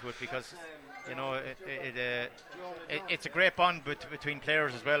he is into it because, you know, it's a great bond between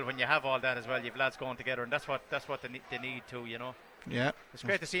players as well. When you have all that as well, you've lads going together, and that's what they need to, you know. Yeah, it's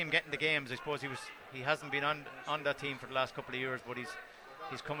great to see him getting the games. I suppose he hasn't been on that team for the last couple of years, but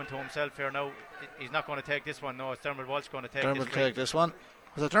he's coming to himself here now. He's not going to take this one. No, it's Dermot Walsh going to take this one.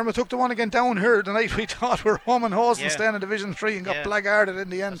 Was it Dermot took the one again down here the night we thought we were home and hosting staying in Division 3 and got blackguarded in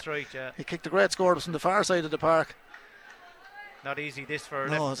the end. That's right, yeah. He kicked a great score from the far side of the park. Not easy this for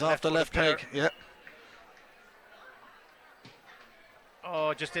it's off the left peg. Yeah.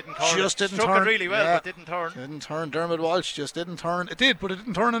 Oh, just didn't turn. Didn't Struck turn it really well, but didn't turn. Didn't turn. Dermot Walsh just didn't turn. It did, but it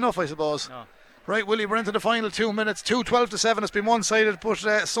didn't turn enough, I suppose. No. Right, Willie, we're into the final 2 minutes. 2-12-7. It's been one-sided, but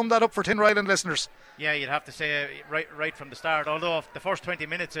sum that up for Tinryland listeners. Yeah, you'd have to say right from the start. Although the first 20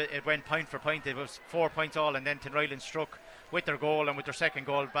 minutes it went point for point. It was 4 points all, and then Tinryland struck with their goal and with their second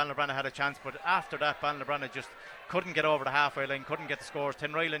goal, Ballinabrana had a chance, but after that Ballinabrana just couldn't get over the halfway line, couldn't get the scores.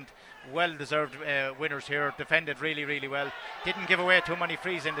 Tinryland well deserved winners here, defended really, really well, didn't give away too many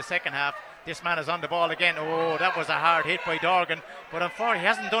frees in the second half. This man is on the ball again. Oh, that was a hard hit by Dorgan, but unfortunately he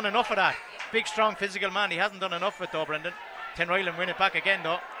hasn't done enough of that. Big, strong, physical man, he hasn't done enough of it though, Brendan. Tinryland win it back again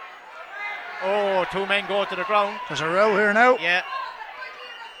though. Oh, 2 men go to the ground. There's a row here now. Yeah.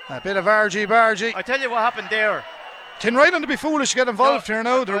 A bit of argy-bargy. I tell you what happened there. Tinryland to be foolish to get involved here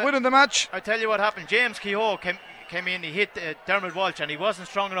now. They're winning the match. I tell you what happened. James Kehoe came in, he hit Dermot Walsh, and he wasn't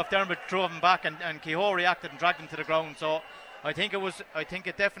strong enough. Dermot drove him back, and Kehoe reacted and dragged him to the ground. So I think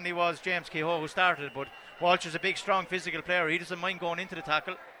it definitely was James Kehoe who started it, but Walsh is a big, strong, physical player. He doesn't mind going into the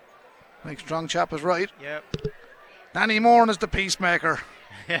tackle. Big, strong chap is right. Yeah. Danny Moran is the peacemaker.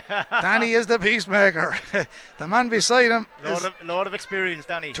 Danny is the peacemaker. The man beside him lot of experience,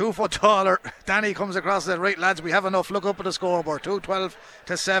 Danny. 2 foot taller. Danny comes across and said, right lads, we have enough. Look up at the scoreboard.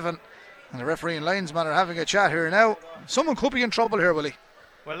 2-12-7. And the referee and linesman are having a chat here now. Someone could be in trouble here, Willie.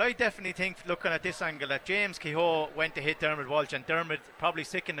 Well, I definitely think, looking at this angle, that James Kehoe went to hit Dermot Walsh, and Dermot probably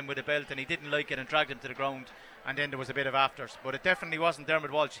sickened him with a belt, and he didn't like it and dragged him to the ground, and then there was a bit of afters. But it definitely wasn't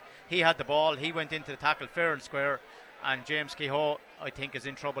Dermot Walsh. He had the ball, he went into the tackle fair and square, and James Kehoe, I think, is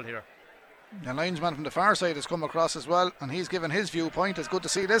in trouble here. The linesman from the far side has come across as well, and he's given his viewpoint. It's good to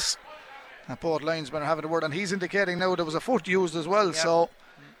see this. And both linesmen are having a word, and he's indicating now there was a foot used as well. Yep. So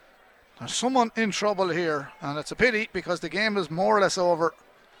there's someone in trouble here, and it's a pity because the game is more or less over,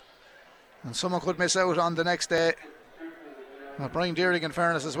 and someone could miss out on the next day. Well, Brian Deering, in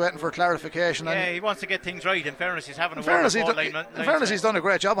fairness, is waiting for clarification. Yeah, he wants to get things right. In fairness, he's having a word with both linesmen. In fairness, he's done a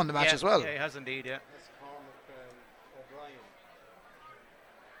great job on the match as well. Yeah, he has indeed, yeah.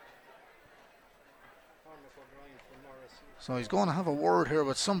 So he's going to have a word here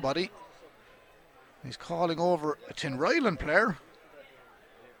with somebody. He's calling over a Tinryland player.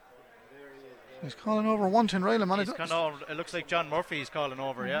 He's calling over one Tinryland man. It looks like John Murphy he's calling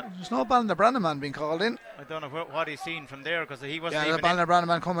over, yeah. There's no Ballinabrana man being called in. I don't know what he's seen from there, because he wasn't even. Yeah, the Ballinabrana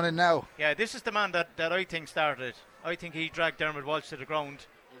man coming in now. Yeah, this is the man that I think started. I think he dragged Dermot Walsh to the ground.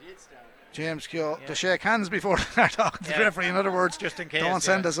 He did start. James Kehoe to shake hands before they talk to the referee. In other words, just in case, don't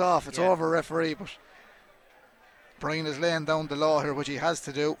send us off. It's over, referee. But Brian is laying down the law here, which he has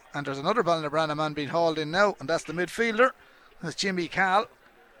to do. And there's another Ballinabrana man being hauled in now, and that's the midfielder. That's Jimmy Cahill.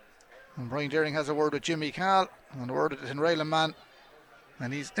 And Brian Deering has a word with Jimmy Cahill and a word with the Tinryland man.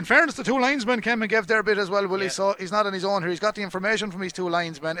 And he's, in fairness, the two linesmen came and gave their bit as well, Willie. So he's not on his own here. He's got the information from his two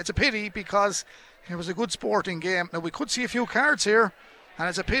linesmen. It's a pity because it was a good sporting game. Now, we could see a few cards here, and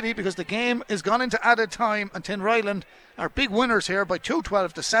it's a pity because the game is gone into added time, and Tinryland are big winners here by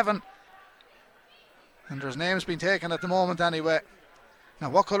 2-12-7. And there's names being taken at the moment anyway. Now,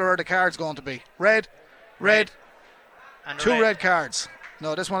 what colour are the cards going to be? Red. And two red cards.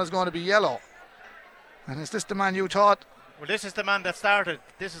 No, this one is going to be yellow. And is this the man you thought? Well, this is the man that started.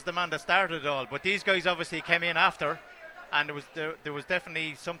 It all. But these guys obviously came in after, and there was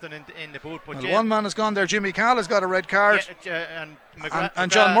definitely something in the boot. But well, one man has gone there. Jimmy Cahill has got a red card.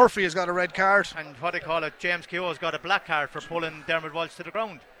 And John Murphy has got a red card. And what they call it, James Kehoe has got a black card for pulling Dermot Walsh to the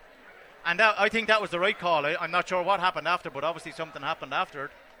ground. And I think that was the right call. I'm not sure what happened after, but obviously something happened after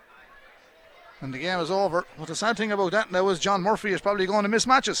it. And the game is over. But the sad thing about that now is John Murphy is probably going to miss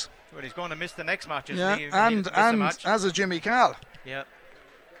matches. Well, he's going to miss the next matches. Yeah, and as is Jimmy Cahill. Yeah.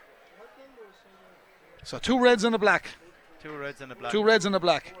 So 2 reds and a black. 2 reds and a black. 2 reds and a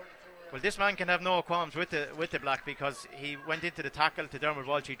black. Well, this man can have no qualms with the black because he went into the tackle to Dermot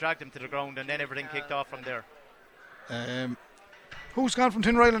Walsh. He dragged him to the ground, and then everything kicked off from there. Who's gone from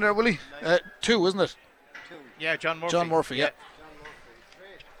Tinryland there, Willie? 2, isn't it? 2. Yeah, John Murphy. John Murphy, yeah.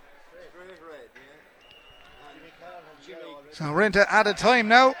 So we're into added time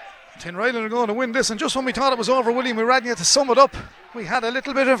now. Tinryland are going to win this, and just when we thought it was over, William, we ran you to sum it up. We had a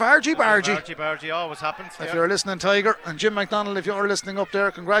little bit of argy-bargy. Argy-bargy always happens. If you're listening, Tiger, and Jim McDonald, if you're listening up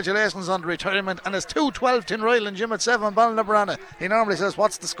there, congratulations on the retirement. And it's 2-12 Tinryland, Jim at 7 Ballinabrana. He normally says,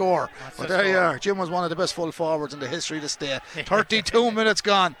 what's the score? But there you are. Jim was one of the best full forwards in the history of the state. 32 minutes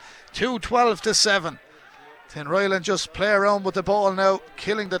gone. 2-12-7. Tinryland just play around with the ball now,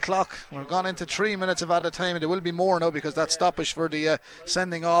 killing the clock. We're gone into 3 minutes of added time, and there will be more now because that stoppage for the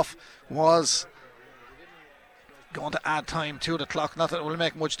sending off was going to add time to the clock. Not that it will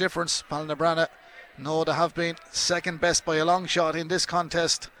make much difference. Ballinabrana, no, they have been second best by a long shot in this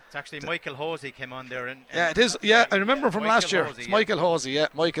contest. It's actually Michael Hosey came on there. Yeah, it is. Yeah, I remember from last year. Hosey, it's Michael Hosey, yeah.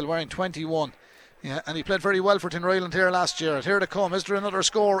 Michael wearing 21. Yeah, and he played very well for Tinryland here last year. Here they come. Is there another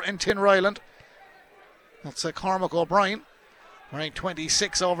score in Tinryland? That's Cormac O'Brien wearing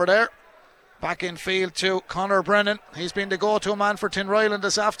 26 over there. Back in field to Conor Brennan. He's been the go-to man for Tinryland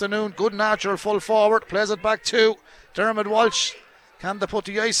this afternoon. Good natural full forward. Plays it back to Dermot Walsh. Can they put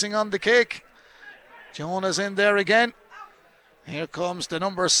the icing on the cake? Jonah's in there again. Here comes the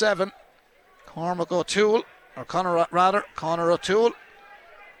number 7. Cormac O'Toole. Or Conor O'Toole.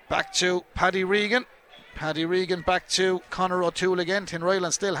 Back to Paddy Regan. Paddy Regan back to Conor O'Toole again.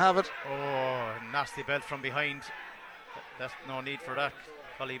 Tinryland still have it. Oh, nasty belt from behind. That's no need for that.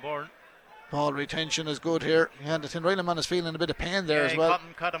 Collie Bourne. Ball retention is good here. Yeah, the Tinryland man is feeling a bit of pain there as well.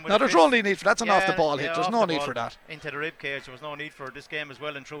 Caught him with now there's only need for that's an off the ball hit. There's no need for that. Into the rib cage. There was no need for this game is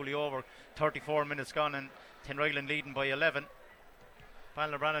well and truly over. 34 minutes gone and Tinryland leading by 11.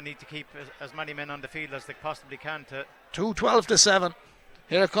 Ballinabrana need to keep as many men on the field as they possibly can to 2-12 to 7.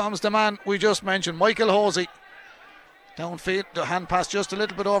 Here comes the man we just mentioned, Michael Hosey. Downfield, the hand pass just a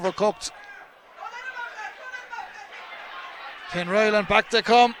little bit overcooked. Tinryland back to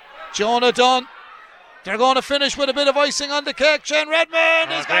come. Jonah Dunn. They're going to finish with a bit of icing on the cake. Shane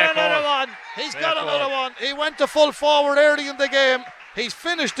Redmond, he's got another one. He's got another one. He went to full forward early in the game. He's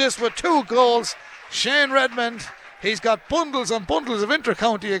finished this with 2 goals. Shane Redmond, he's got bundles and bundles of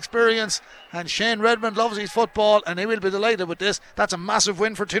inter-county experience, and Shane Redmond loves his football, and he will be delighted with this. That's a massive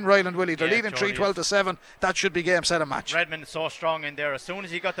win for Tinryland, Willie. They're leading 3-12 to 7. That should be game, set, and match. Redmond is so strong in there. As soon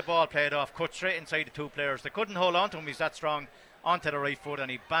as he got the ball played off, cut straight inside the 2 players. They couldn't hold on to him. He's that strong onto the right foot, and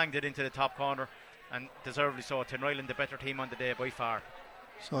he banged it into the top corner, and deservedly so. Tinryland the better team on the day by far.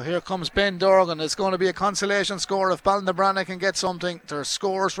 So here comes Ben Dorgan. It's going to be a consolation score if Ballinabrana can get something. Their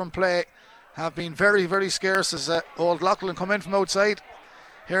scores from play have been very, very scarce as Old Loughlin come in from outside.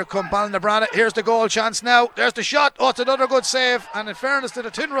 Here come Ballinabrana. Here's the goal chance now. There's the shot. Oh, it's another good save. And in fairness to the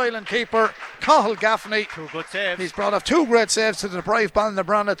Tinryland keeper, Cathal Gaffney, 2 good saves. He's brought off 2 great saves to deprive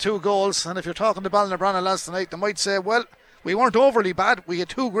Ballinabrana 2 goals. And if you're talking to Ballinabrana lads tonight, they might say, well, we weren't overly bad. We had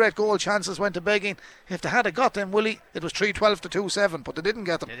 2 great goal chances, went to begging. If they had got them, Willie, it was 3-12 to 2-7, but they didn't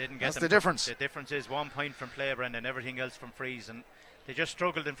get them. That's the difference. The difference is 1 point from play, Brendan, everything else from frees, and they just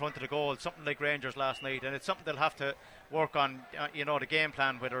struggled in front of the goal, something like Rangers last night, and it's something they'll have to work on, the game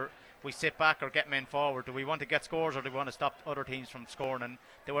plan, whether we sit back or get men forward. Do we want to get scores or do we want to stop other teams from scoring? And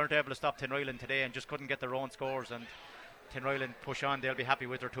they weren't able to stop Tinryland today and just couldn't get their own scores, and Tinryland push on. They'll be happy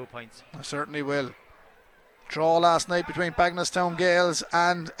with their 2 points. I certainly will. Draw last night between Bagnestown Gales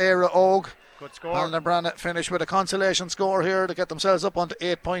and Éire Óg. Good score. Ballinabrana finish with a consolation score here to get themselves up onto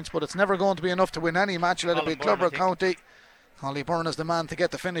 8 points, but it's never going to be enough to win any match. Let it be Clubber County. Holly Byrne is the man to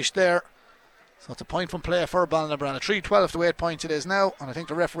get the finish there. So it's a point from play for Ballinabrana. 3-12 to 8 points it is now, and I think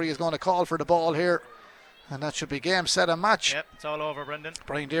the referee is going to call for the ball here, and that should be game, set, and match. Yep, it's all over, Brendan.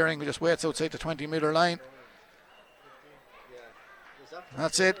 Brian Deering just waits outside the 20-metre line.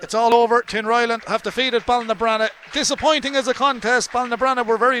 That's it. It's all over. Tinryland have defeated Ballinabrana. Disappointing as a contest. Ballinabrana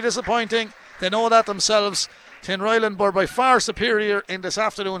were very disappointing. They know that themselves. Tinryland were by far superior in this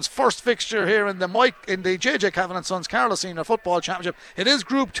afternoon's first fixture here in the JJ Cavan and Sons Carlow Senior Football Championship. It is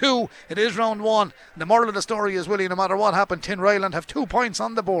Group 2. It is Round 1. The moral of the story is, Willie, no matter what happened, Tinryland have 2 points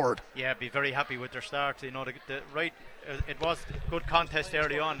on the board. Yeah, be very happy with their start. It was a good contest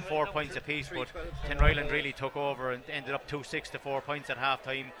early on, 4 points apiece, but Tinryland really took over and ended up 2-6 to 4 points at half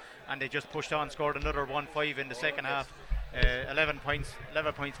time, and they just pushed on, scored another 1-5 in the second half. 11 points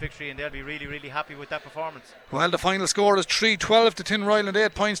victory, and they'll be really, really happy with that performance. Well, the final score is 3-12 to Tinryland,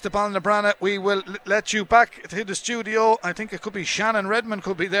 8 points to Ballinabrana. We will let you back to the studio. I think it could be Shannon Redmond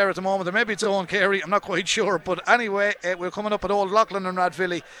could be there at the moment, or maybe it's Owen Carey, I'm not quite sure, but anyway, we're coming up at Old Loughlin and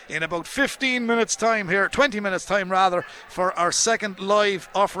Rathvilly in about 15 minutes time here, 20 minutes time rather, for our second live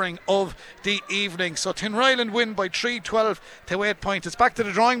offering of the evening. So Tinryland win by 3-12 to 8 points. It's back to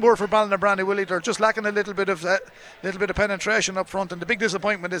the drawing board for Ballinabrana, Willie. They're just lacking a little bit of penetration up front, and the big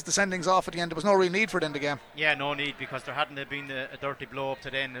disappointment is the sendings off at the end. There was no real need for it in the game. Yeah, no need, because there hadn't been a dirty blow up to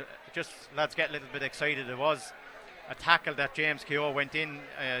then. Just lads get a little bit excited. It was a tackle that James Keogh went in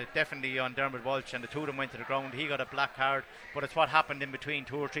definitely on Dermot Walsh, and the 2 of them went to the ground. He got a black card, but it's what happened in between.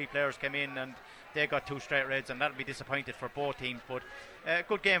 2 or 3 players came in and they got 2 straight reds, and that'll be disappointed for both teams. But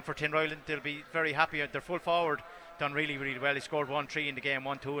good game for Tinryland. They'll be very happy. Their full forward done really, really well. He scored 1-3 in the game,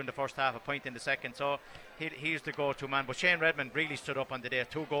 1-2 in the first half, a point in the second. So he's the go-to man. But Shane Redmond really stood up on the day.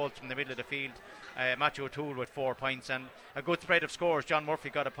 2 goals from the middle of the field. Matthew O'Toole with 4 points, and a good spread of scores. John Murphy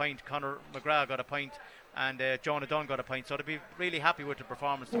got a point, Conor McGrath got a point, and Jonah Dunn got a point. So they'll be really happy with the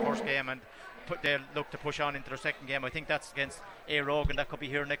performance the first game, and they'll look to push on into their second game. I think that's against Rogue, and that could be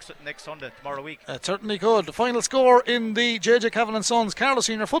here next Sunday, tomorrow week. It certainly could. The final score in the JJ Cavan & Sons Carlow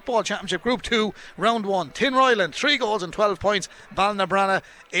Senior Football Championship Group 2 Round 1. Tinryland 3 goals and 12 points. Ballinabranna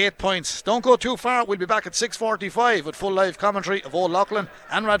 8 points. Don't go too far. We'll be back at 6:45 with full live commentary of Old Loughlin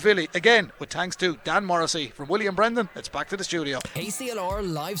and Rathvilly. Again, with thanks to Dan Morrissey. From William Brendan, it's back to the studio. ACLR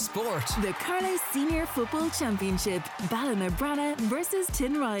Live Sport. The Carlow Senior Football Championship, Ballinabranna versus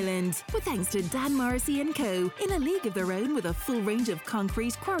Tinryland. With thanks to Dan Morrissey & Co. In a league of their own with a full range of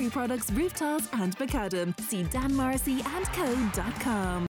concrete, quarry products, roof tiles and macadam. See danmorrisseyandco.com.